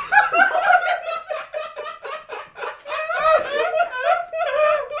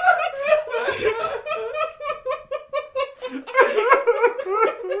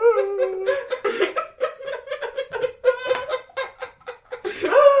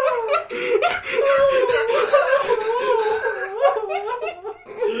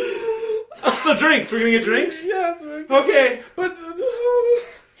 So drinks. We're gonna get drinks? Yes. Okay. But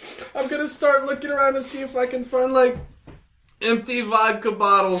I'm going to start looking around and see if I can find, like, empty vodka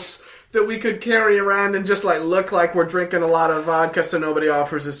bottles that we could carry around and just, like, look like we're drinking a lot of vodka so nobody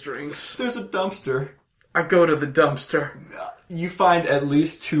offers us drinks. There's a dumpster. I go to the dumpster. You find at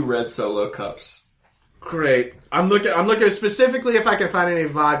least 2 red Solo cups. Great. I'm looking specifically if I can find any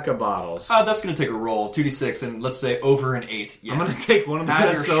vodka bottles. That's going to take a roll. 2d6 and let's say over an 8. Yes. I'm gonna take one of the Add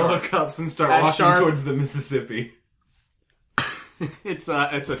red your Solo sharp. cups and start Add walking sharp. towards the Mississippi. It's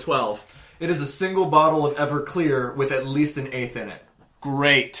a 12. It is a single bottle of Everclear with at least an 1/8 in it.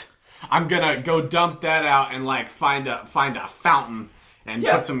 Great. I'm gonna go dump that out and like find a fountain and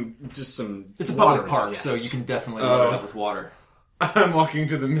Yeah. put some It's a water public in it, park, yes. so you can definitely load it up with water. I'm walking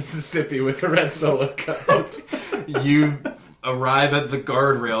to the Mississippi with a red Solo cup. You arrive at the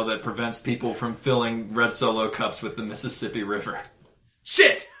guardrail that prevents people from filling red Solo cups with the Mississippi River.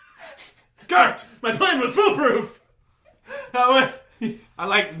 Shit! Gart! My plan was foolproof! I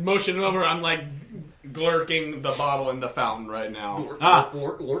like motion over. I'm like glurking the bottle in the fountain right now.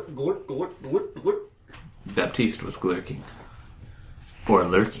 Baptiste was glurking. Or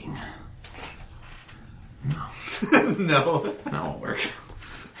lurking. No. That won't work.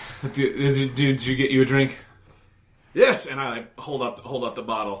 Did you get you a drink? Yes, and I like hold up the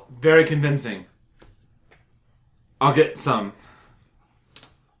bottle. Very convincing. I'll get some.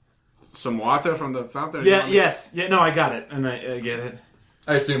 Some water from the fountain. Yeah, yes. Yeah, no, I got it. And I get it.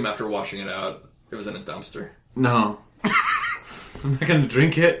 I assume after washing it out, it was in a dumpster. No. I'm not gonna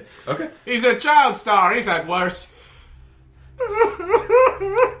drink it. Okay. He's a child star. He's at worse.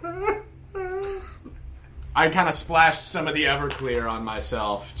 I kind of splashed some of the Everclear on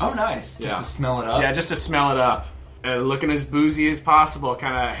myself. Oh, nice. Just Yeah. to smell it up. Yeah, just to smell it up. Looking as boozy as possible,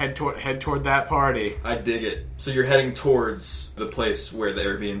 kind of head toward that party. I dig it. So you're heading towards the place where the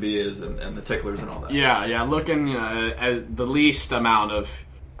Airbnb is and the ticklers and all that. Yeah, looking at the least amount of...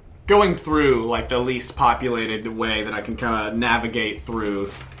 Going through, like, the least populated way that I can kind of navigate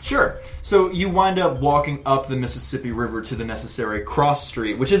through. Sure. So you wind up walking up the Mississippi River to the necessary cross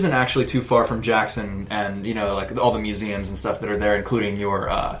street, which isn't actually too far from Jackson and, you know, like all the museums and stuff that are there, including your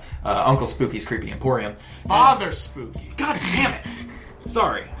Uncle Spooky's Creepy Emporium. Father Spooky. God damn it!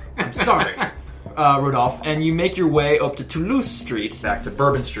 Sorry. I'm sorry. Rodolphe. And you make your way up to Toulouse Street, back to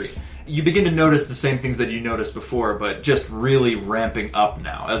Bourbon Street. You begin to notice the same things that you noticed before, but just really ramping up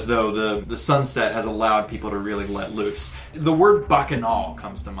now, as though the sunset has allowed people to really let loose. The word bacchanal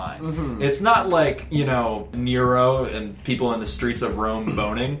comes to mind. Mm-hmm. It's not like, you know, Nero and people in the streets of Rome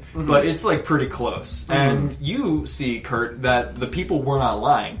boning, but it's like pretty close. Mm-hmm. And you see, Kurt, that the people were not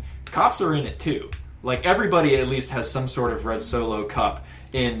lying. Cops are in it too. Like, everybody at least has some sort of red Solo cup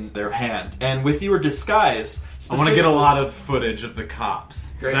in their hand. And with your disguise... I want to get a lot of footage of the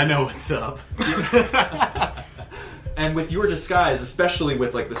cops, because I know what's up. And with your disguise, especially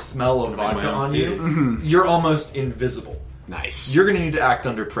with like the smell of vodka own on you, you're almost invisible. Nice. You're going to need to act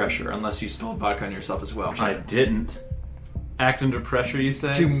under pressure, unless you spilled vodka on yourself as well. I didn't. Act under pressure, you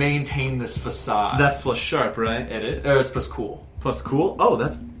say? To maintain this facade. That's plus sharp, right? It is? It's plus cool. Plus cool? Oh,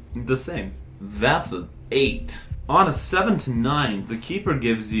 that's the same. That's an 8. On a 7 to 9, the keeper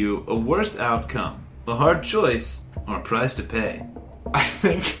gives you a worse outcome, a hard choice, or a price to pay. I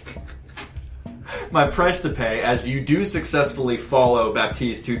think my price to pay, as you do successfully follow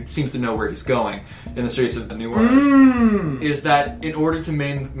Baptiste, who seems to know where he's going in the streets of New Orleans, is that in order to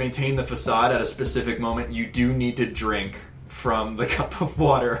maintain the facade at a specific moment, you do need to drink from the cup of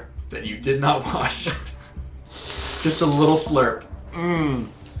water that you did not wash. Just a little slurp.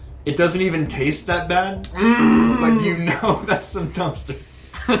 It doesn't even taste that bad, but you know that's some dumpster.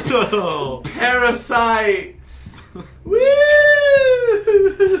 Parasites! Woo!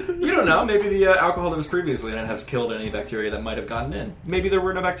 You don't know. Maybe the alcohol that was previously in it has killed any bacteria that might have gotten in. Maybe there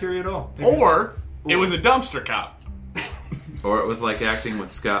were no bacteria at all. Maybe Or it was a dumpster cop. Or it was like acting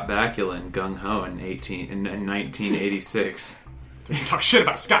with Scott Bakula in Gung Ho in 1986. Don't you talk shit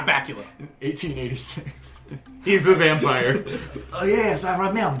about Scott Bakula. 1886. He's a vampire. Oh, yes, I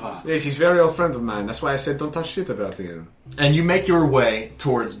remember. Yes, he's a very old friend of mine. That's why I said don't talk shit about him. And you make your way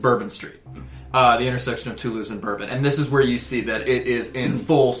towards Bourbon Street, the intersection of Toulouse and Bourbon. And this is where you see that it is in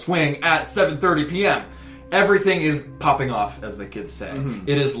full swing at 7:30 p.m. Everything is popping off, as the kids say.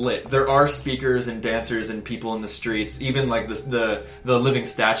 It is lit. There are speakers and dancers and people in the streets. Even like the living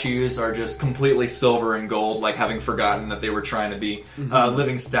statues are just completely silver and gold, like having forgotten that they were trying to be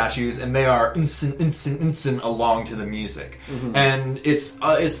living statues, and they are instant along to the music. And it's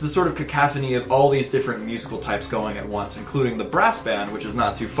the sort of cacophony of all these different musical types going at once, including the brass band, which is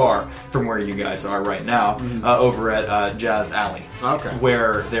not too far from where you guys are right now, over at Jazz Alley. Okay.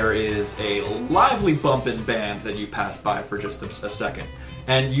 Where there is a lively bumpin' band that you pass by for just a second.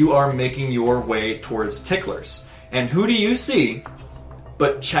 And you are making your way towards Ticklers. And who do you see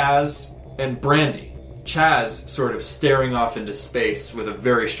but Chaz and Brandy? Chaz sort of staring off into space with a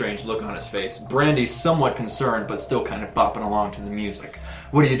very strange look on his face. Brandy somewhat concerned, but still kind of bopping along to the music.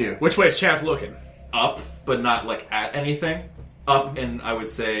 What do you do? Which way is Chaz looking? Up, but not like at anything. Up, and I would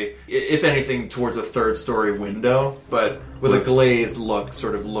say, if anything, towards a third-story window, but with a glazed look,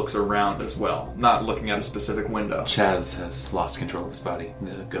 sort of looks around as well, not looking at a specific window. Chaz has lost control of his body.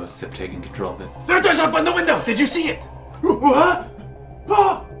 The ghosts have taken control of it. There's up on the window! Did you see it? What?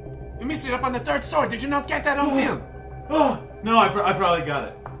 Oh! You missed it up on the third story. Did you not get that on film? Oh, no, I probably got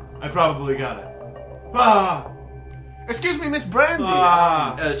it. I probably got it. Excuse me, Miss Brandy.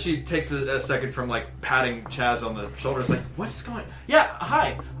 She takes a second from, like, patting Chaz on the shoulders, like, what's going on? Yeah,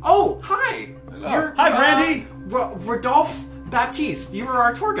 hi. Oh, hi. You're, Hi, Brandy. Rodolphe Baptiste. You were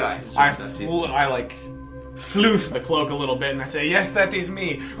our tour guide. I floof the cloak a little bit and I say, yes, that is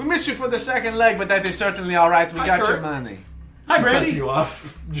me. We missed you for the second leg, but that is certainly all right. We got Kurt. your money. Hi, She cuts Brandy. you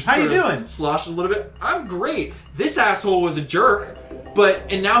off. Just How you sort of doing? Slosh a little bit. I'm great. This asshole was a jerk,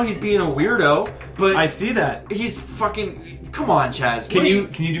 and now he's being a weirdo, but I see that. he's fucking... Come on, Chaz. Can you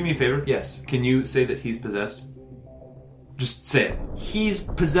do me a favor? Yes. Can you say that he's possessed? Just say it. He's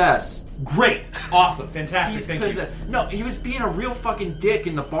possessed. Great. Awesome. Fantastic. He's Thank possessed. No, he was being a real fucking dick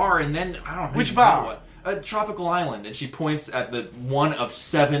in the bar, and then, I don't know. Which bar? What. A tropical island, and she points at the one of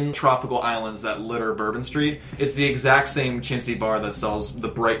 7 tropical islands that litter Bourbon Street. It's the exact same chintzy bar that sells the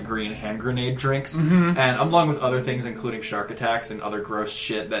bright green hand grenade drinks, and along with other things, including shark attacks and other gross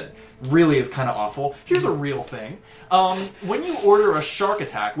shit that really is kind of awful. Here's a real thing: when you order a shark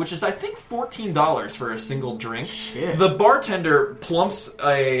attack, which is I think $14 for a single drink, the bartender plumps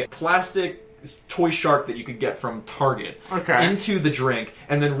a plastic toy shark that you could get from Target into the drink,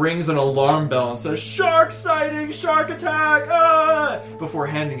 and then rings an alarm bell and says, "Shark sighting! Shark attack!" Before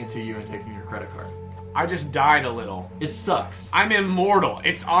handing it to you and taking your credit card. I just died a little. It sucks. I'm immortal.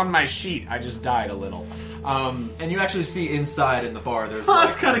 It's on my sheet. I just died a little. And you actually see inside in the bar, there's Oh,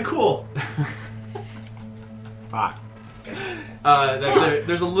 that's kind of cool.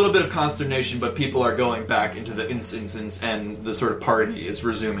 there's a little bit of consternation, but people are going back into the instance, and the sort of party is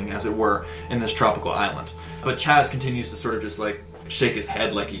resuming, as it were, in this tropical island. But Chaz continues to sort of just like shake his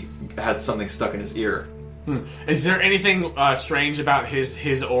head like he had something stuck in his ear. Is there anything strange about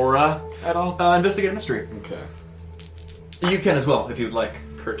his aura at all? Investigate mystery. Okay. You can as well if you would like,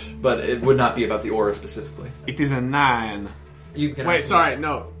 Kurt, but it would not be about the aura specifically. It is a 9. You can Wait, ask sorry,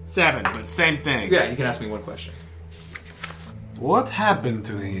 no. 7, but same thing. Me, yeah, you can ask me one question. What happened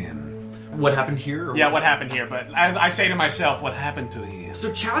to him? What happened here? Or Yeah, what happened here? But as I say to myself, what happened to him?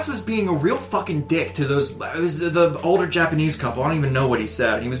 So Chaz was being a real fucking dick to those... It was the older Japanese couple. I don't even know what he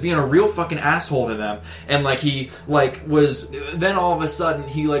said. He was being a real fucking asshole to them. And, like, he, like, was... Then all of a sudden,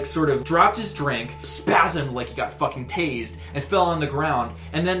 he, like, sort of dropped his drink, spasmed like he got fucking tased, and fell on the ground.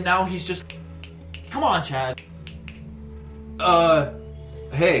 And then now he's just... Come on, Chaz.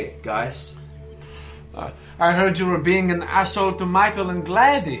 Hey, guys. I heard you were being an asshole to Michael and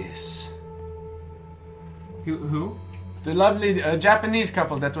Gladys. Who? The lovely Japanese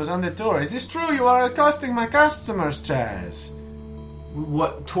couple that was on the tour. Is this true? You are accosting my customers, Chaz.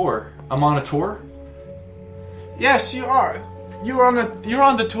 What tour? I'm on a tour? Yes, you are. You're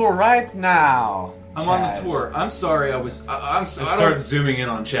on the tour right now. I'm on the tour. I'm sorry. I'm sorry. Start zooming in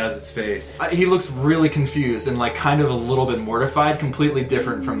on Chaz's face. He looks really confused and like kind of a little bit mortified, completely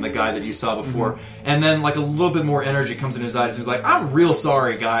different from the guy that you saw before. And then like a little bit more energy comes in his eyes. He's like, "I'm real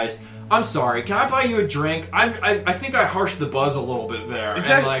sorry, guys. I'm sorry, can I buy you a drink? I think I harshed the buzz a little bit there.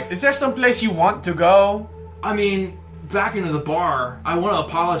 Is there some place you want to go? I mean, back into the bar, I want to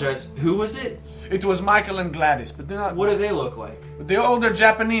apologize. Who was it? It was Michael and Gladys, but they're not... What do they look like? The older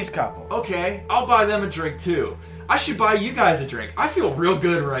Japanese couple. Okay, I'll buy them a drink too. I should buy you guys a drink. I feel real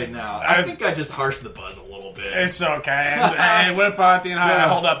good right now. I think I just harshed the buzz a little bit. It's okay. Hey, we're partying hard. Yeah. I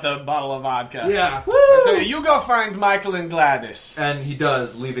hold up the bottle of vodka. Yeah. Woo! You go find Michael and Gladys. And he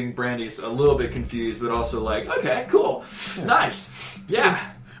does, leaving Brandy's a little bit confused, but also like, okay, cool. Nice. Yeah.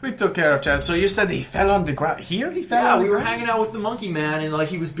 We took care of Chaz. So you said he fell on the ground. Here he fell? Yeah, we were hanging out with the monkey man, and like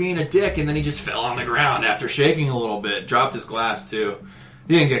he was being a dick, and then he just fell on the ground after shaking a little bit. Dropped his glass, too.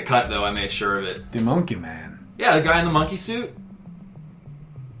 He didn't get cut, though. I made sure of it. The monkey man. Yeah, the guy in the monkey suit.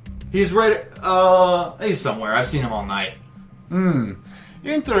 He's right... he's somewhere. I've seen him all night.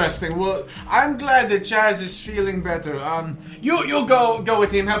 Interesting. Well, I'm glad that Chaz is feeling better. You go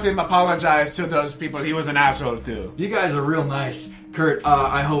with him, help him apologize to those people. He was an asshole too. You guys are real nice. Kurt,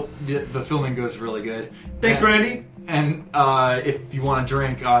 I hope the filming goes really good. Thanks, Brandy. And if you want a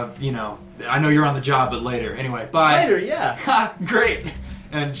drink, you know, I know you're on the job, but later. Anyway, bye. Later, yeah. Great.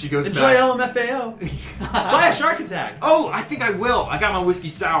 And she goes Enjoy back. LMFAO. Buy a shark attack. Oh, I think I will. I got my whiskey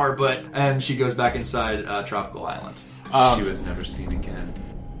sour, but... And she goes back inside Tropical Island. She was never seen again.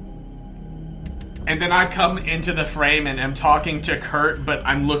 And then I come into the frame and am talking to Kurt, but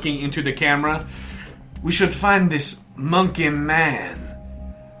I'm looking into the camera. We should find this monkey man.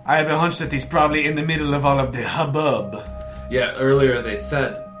 I have a hunch that he's probably in the middle of all of the hubbub. Yeah, earlier they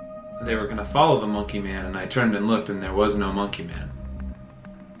said they were going to follow the monkey man, and I turned and looked, and there was no monkey man.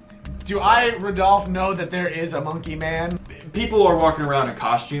 Do I, Rodolphe, know that there is a monkey man? People are walking around in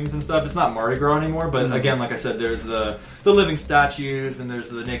costumes and stuff. It's not Mardi Gras anymore, but again, like I said, there's the living statues, and there's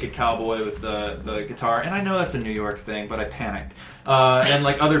the naked cowboy with the guitar. And I know that's a New York thing, but I panicked. And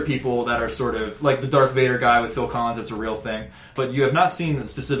like other people that are sort of like the Darth Vader guy with Phil Collins, it's a real thing. But you have not seen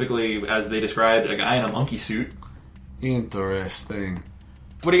specifically, as they described, a guy in a monkey suit. Interesting.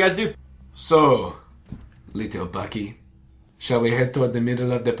 What do you guys do? So, little Bucky, shall we head toward the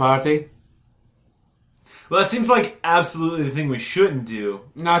middle of the party? Well, that seems like absolutely the thing we shouldn't do.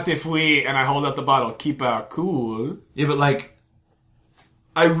 Not if we, and I hold up the bottle, keep our cool. Yeah, but like,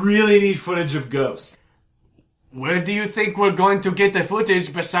 I really need footage of ghosts. Where do you think we're going to get the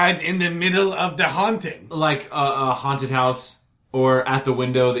footage besides in the middle of the haunting? Like a haunted house, or at the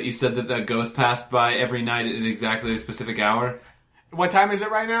window that you said that the ghost passed by every night at exactly a specific hour. What time is it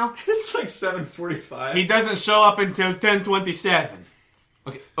right now? It's like 7:45. He doesn't show up until 10:27.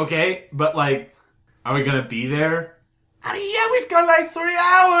 Okay, but like, are we gonna be there? I mean, yeah, we've got like 3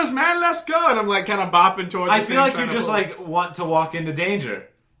 hours, man. Let's go. And I'm like kind of bopping towards. I feel like you just like want to walk into danger.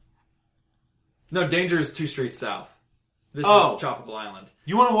 No, Danger is 2 streets south. This Oh. is Tropical Island.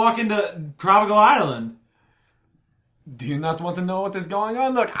 You want to walk into Tropical Island? Do you not want to know what is going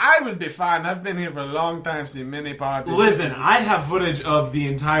on? Look, I would be fine. I've been here for a long time, seen many parties. Listen, I have footage of the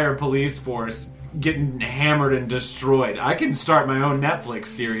entire police force getting hammered and destroyed. I can start my own Netflix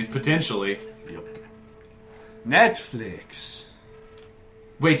series, potentially. Netflix.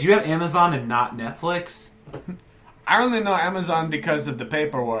 Wait, do you have Amazon and not Netflix? I only know Amazon because of the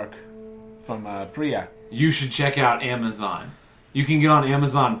paperwork from Priya. You should check out Amazon. You can get on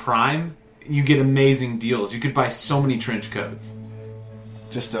Amazon Prime. You get amazing deals. You could buy so many trench coats.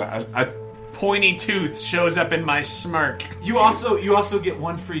 Just a pointy tooth shows up in my smirk. You also get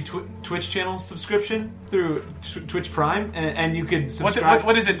one free Twitch channel subscription through Twitch Prime, and you could subscribe.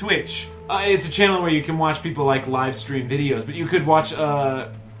 What is it, Twitch? It's a channel where you can watch people like live stream videos, but you could watch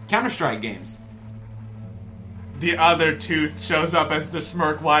Counter-Strike games. The other tooth shows up as the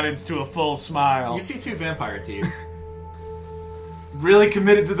smirk widens to a full smile. You see 2 vampire teeth. Really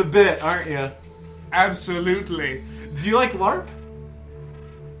committed to the bit, aren't you? Absolutely. Do you like LARP?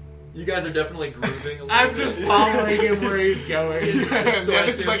 You guys are definitely grooving a little I'm bit. just following him where he's going. So I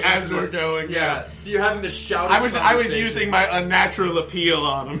this is assume like it's as we're going. Yeah. So you're having this shouting I was conversation. using my unnatural appeal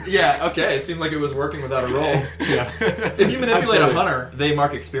on him. Yeah, okay. It seemed like it was working without a roll. Yeah. If you manipulate Absolutely. a hunter, they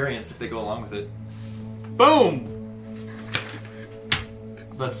mark experience if they go along with it. Boom.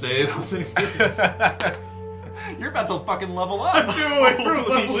 Let's say it was an experience. You're about to fucking level up. We're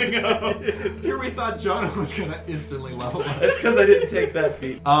leveling up. Here we thought Jonah was gonna instantly level up. That's because I didn't take that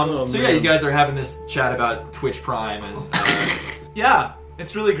feat. So yeah, you guys are having this chat about Twitch Prime, and Yeah,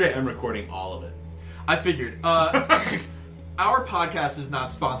 it's really great. I'm recording all of it. I figured. Our podcast is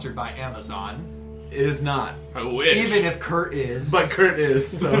not sponsored by Amazon, It is not. I wish. even if Kurt is. But Kurt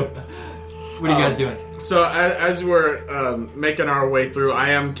is, so... What are you guys doing? So as we're making our way through, I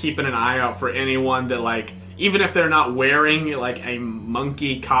am keeping an eye out for anyone that like even if they're not wearing like a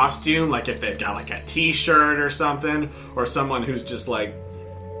monkey costume, like if they've got like a t-shirt or something, or someone who's just like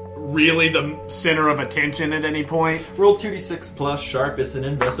really the center of attention at any point. Roll 2d6 plus sharp. It's an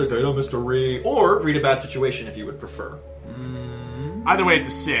investigator mystery. Or read a bad situation if you would prefer. Either way, it's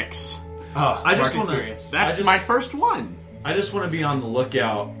a 6. Oh, I just Mark wanna- experience. That's my first one. I just want to be on the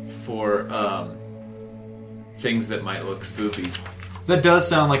lookout for things that might look spooky. That does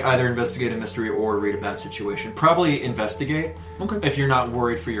sound like either investigate a mystery or read a bad situation. Probably investigate. Okay. If you're not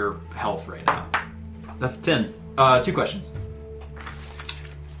worried for your health right now. That's 10. 2 questions.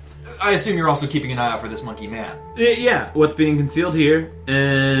 I assume you're also keeping an eye out for this monkey man. Yeah, what's being concealed here,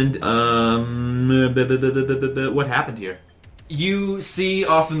 and what happened here? You see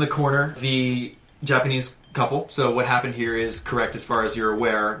off in the corner the Japanese couple. So what happened here is correct as far as you're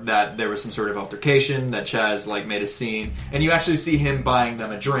aware, that there was some sort of altercation, that Chaz made a scene, and you actually see him buying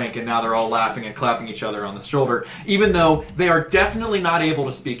them a drink, and now they're all laughing and clapping each other on the shoulder, even though they are definitely not able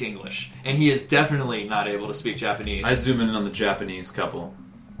to speak English, and he is definitely not able to speak Japanese. I zoom in on the Japanese couple.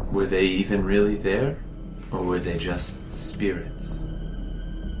 Were they even really there, or were they just spirits?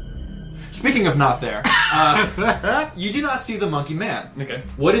 Speaking of not there, you do not see the monkey man. Okay.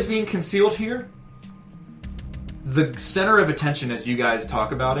 What is being concealed here? The center of attention as you guys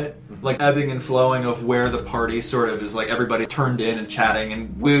talk about it, like ebbing and flowing of where the party sort of is, like everybody turned in and chatting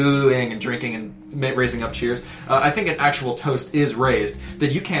and wooing and drinking and raising up cheers. I think an actual toast is raised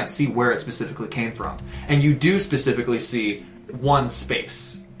that you can't see where it specifically came from. And you do specifically see one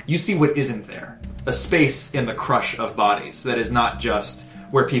space. You see what isn't there. A space in the crush of bodies that is not just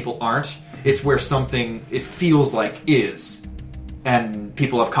where people aren't, it's where something, it feels like, is. And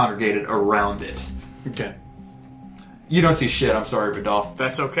people have congregated around it. Okay. You don't see shit, I'm sorry, Rodolphe.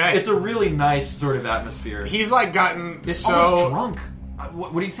 That's okay. It's a really nice sort of atmosphere. He's like gotten It's so almost drunk.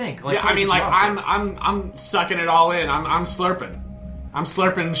 What do you think? Yeah, sort I mean, of like drunk. I'm sucking it all in. I'm slurping. I'm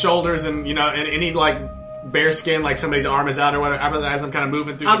slurping shoulders, and and any bare skin, like somebody's arm is out or whatever. As I'm kind of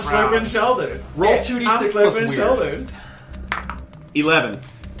moving through the crowd. shoulders. Roll 2d6 plus weird. shoulders. 11.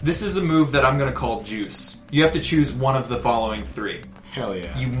 This is a move that I'm going to call juice. You have to choose one of the following 3. Hell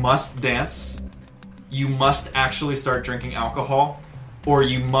yeah. You must dance. You must actually start drinking alcohol, or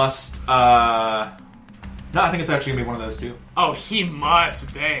you must. No, I think it's actually gonna be one of those 2. Oh, he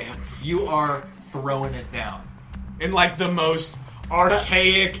must dance You are throwing it down. in like the most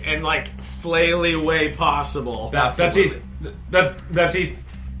archaic and like flaily way possible. Baptiste. Baptiste.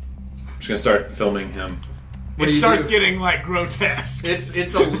 I'm just gonna start filming him. What do It you starts do? getting like grotesque. It's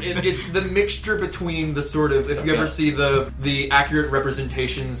the mixture between the sort of, if you ever see the accurate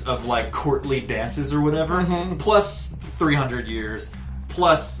representations of like courtly dances or whatever, plus 300 years,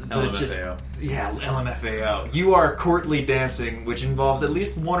 plus the LMFAO. LMFAO. You are courtly dancing, which involves at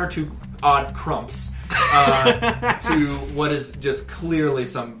least 1 or 2 odd crumps to what is just clearly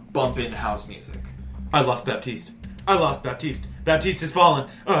some bump-in house music. I lost Baptiste. Baptiste has fallen.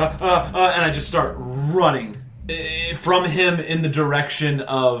 And I just start running from him in the direction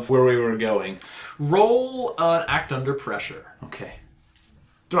of where we were going. Roll an act under pressure. Okay.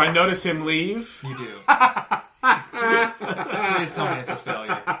 Do I notice him leave? You do. Please tell me it's a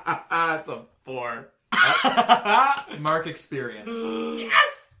failure. That's a 4. Mark experience.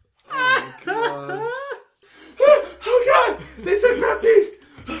 Yes! Oh, God. Oh God! They took Baptiste!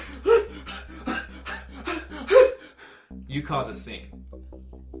 You cause a scene.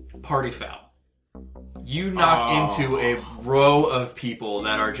 Party foul. You knock into a row of people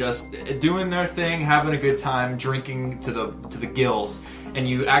that are just doing their thing, having a good time, drinking to the gills, and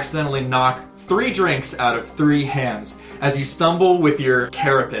you accidentally knock 3 drinks out of 3 hands as you stumble with your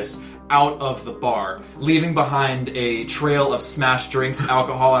carapace out of the bar, leaving behind a trail of smashed drinks,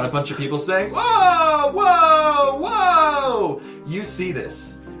 alcohol, and a bunch of people saying, "Whoa, whoa, whoa!" You see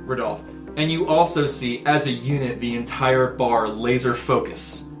this, Rodolphe, and you also see, as a unit, the entire bar laser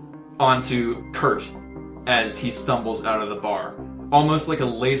focus onto Kurt as he stumbles out of the bar, almost like a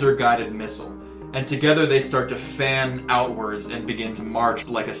laser-guided missile. And together they start to fan outwards and begin to march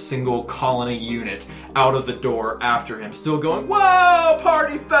like a single colony unit out of the door after him, still going, "Whoa,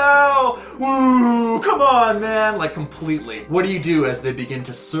 party foul! Woo, come on, man!" Like completely. What do you do as they begin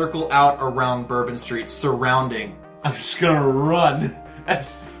to circle out around Bourbon Street, surrounding? I'm just gonna run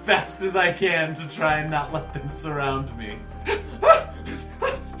as fast as I can to try and not let them surround me.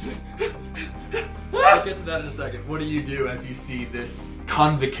 We'll get to that in a second. What do you do as you see this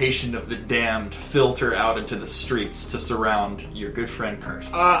convocation of the damned filter out into the streets to surround your good friend Kurt?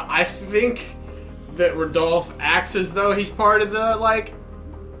 I think that Rodolphe acts as though he's part of the,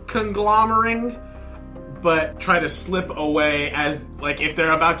 conglomerate, but try to slip away as, like, if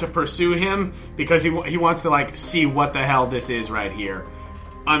they're about to pursue him, because he wants to, like, see what the hell this is right here.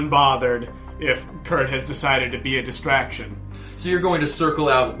 Unbothered if Kurt has decided to be a distraction. So you're going to circle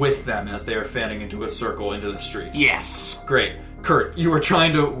out with them as they are fanning into a circle into the street. Yes. Great. Kurt, you are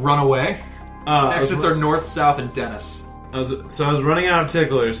trying to run away. Exits are north, south, and Dennis. I was running out of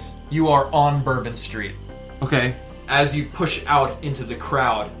ticklers. You are on Bourbon Street. Okay. As you push out into the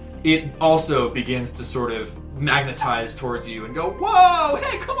crowd, it also begins to sort of magnetize towards you and go, whoa,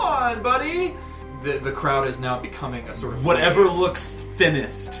 hey, come on, buddy! The crowd is now becoming a sort of... Whatever looks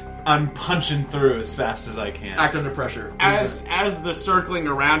thinnest, I'm punching through as fast as I can. Act under pressure. As the circling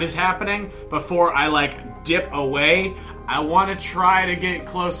around is happening, before I, like, dip away, I want to try to get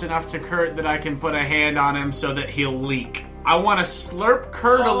close enough to Kurt that I can put a hand on him so that he'll leak. I want to slurp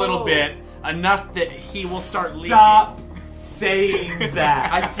Kurt a little bit, enough that he will start leaking. Stop saying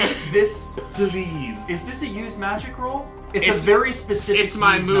that. I think this... Please. Is this a use magic roll? It's a very specific It's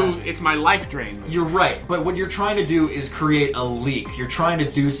my use move. magic. It's my life drain move. You're right, but what you're trying to do is create a leak. You're trying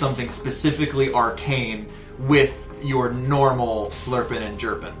to do something specifically arcane with your normal slurping and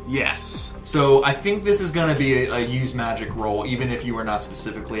jerping. Yes. So I think this is going to be a use magic roll, even if you are not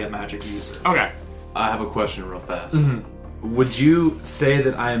specifically a magic user. Okay. I have a question real fast. Would you say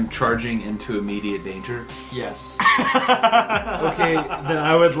that I am charging into immediate danger? Yes. Okay, then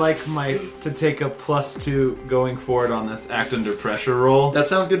I would like to take a +2 going forward on this act under pressure roll That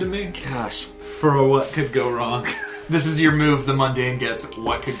sounds good to me. Gosh. for what could go wrong. This is your move, the mundane gets.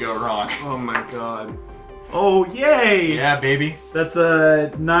 What could go wrong? Oh my god. Oh, yay! Yeah, baby. That's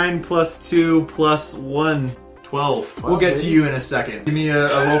a 9 + 2 + 1, 12. We'll get to you in a second. Give me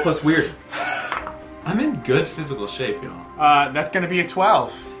a roll plus weird. I'm in good physical shape, y'all. That's gonna be a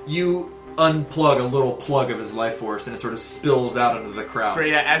 12. You unplug a little plug of his life force, and it sort of spills out into the crowd.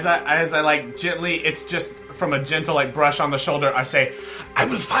 Great, yeah, as I like gently, it's just from a gentle like brush on the shoulder, I say, I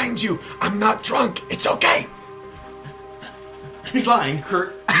will find you. I'm not drunk. It's okay. He's lying.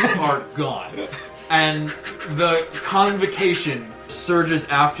 Kurt, you are gone. And the convocation surges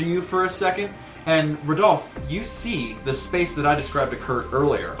after you for a second, and Rodolphe, you see the space that I described to Kurt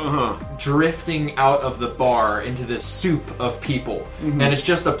earlier, drifting out of the bar into this soup of people. And it's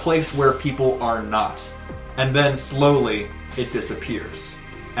just a place where people are not. And then slowly, it disappears.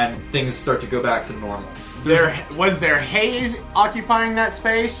 And things start to go back to normal. Was there haze occupying that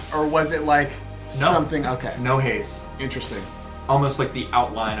space, or was it like something? Okay, No haze. interesting. Almost like the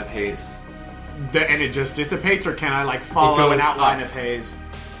outline of haze. And it just dissipates, or can I like follow goes an outline up. of haze?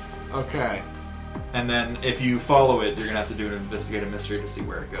 Okay. And then if you follow it, you're going to have to do an investigate a mystery to see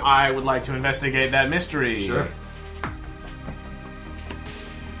where it goes. I would like to investigate that mystery. Sure.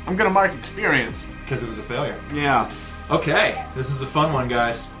 I'm gonna mark experience. Because it was a failure. Yeah. Okay, this is a fun one,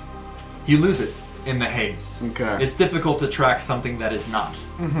 guys. You lose it in the haze. Okay. It's difficult to track something that is not.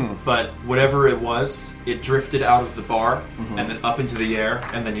 But whatever it was, it drifted out of the bar and then up into the air,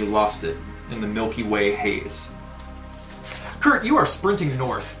 and then you lost it in the Milky Way haze. Kurt, you are sprinting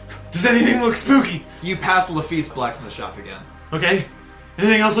north. Does anything look spooky? You pass Lafitte's Blacksmith shop again. Okay.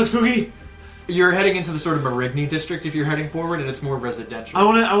 Anything else look spooky? You're heading into the sort of Marigny district if you're heading forward, and it's more residential. I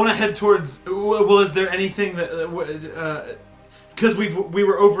want to head towards. Well, is there anything that? Because we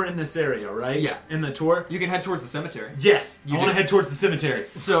were over in this area, right? Yeah. In the tour. You can head towards the cemetery. Yes. I want do. to head towards the cemetery.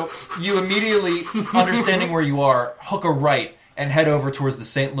 So you immediately, understanding where you are, hook a right and head over towards the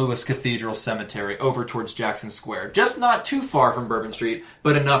St. Louis Cathedral Cemetery, over towards Jackson Square. Just not too far from Bourbon Street,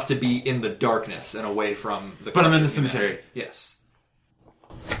 but enough to be in the darkness and away from the... But I'm in the crushing cemetery. humanity. Yes.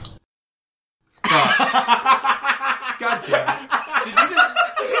 God damn it. Did you just...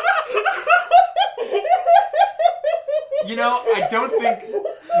 You know, I don't think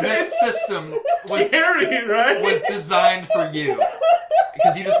this system was, Scary, right? was designed for you.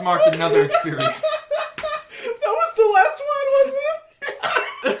 Because you just marked another experience. That was the last one, wasn't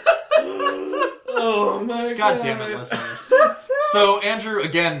it? Oh my god. God damn it, listeners. So Andrew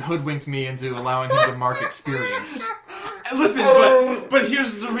again hoodwinked me into allowing him to mark experience. Listen, but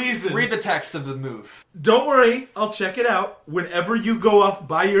here's the reason. Read the text of the move. Don't worry, I'll check it out. Whenever you go off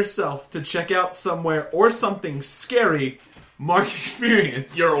by yourself to check out somewhere or something scary, mark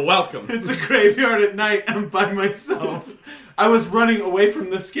experience. You're welcome. It's a graveyard at night. I'm by myself. I was running away from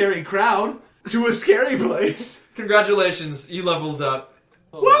the scary crowd to a scary place. Congratulations, you leveled up.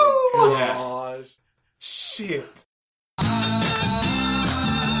 Woo! Gosh. Shit.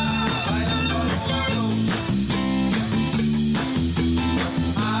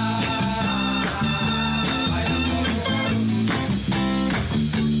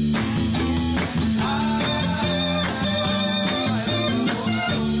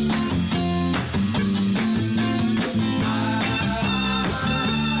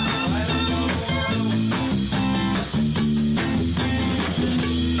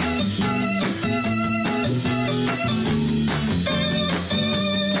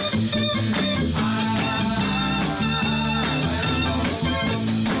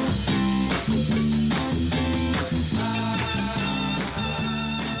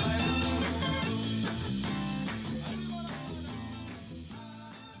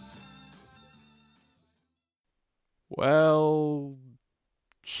 Well,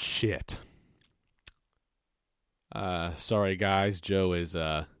 shit. Sorry guys, Joe is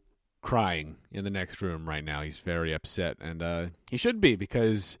crying in the next room right now. He's very upset, and he should be,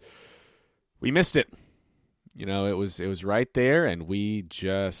 because we missed it. You know, it was right there, and we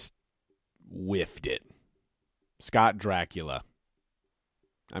just whiffed it. Scott Dracula.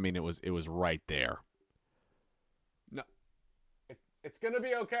 I mean, it was right there. No, it's gonna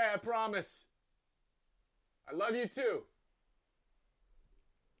be okay. I promise. I love you too.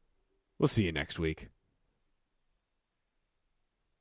 We'll see you next week.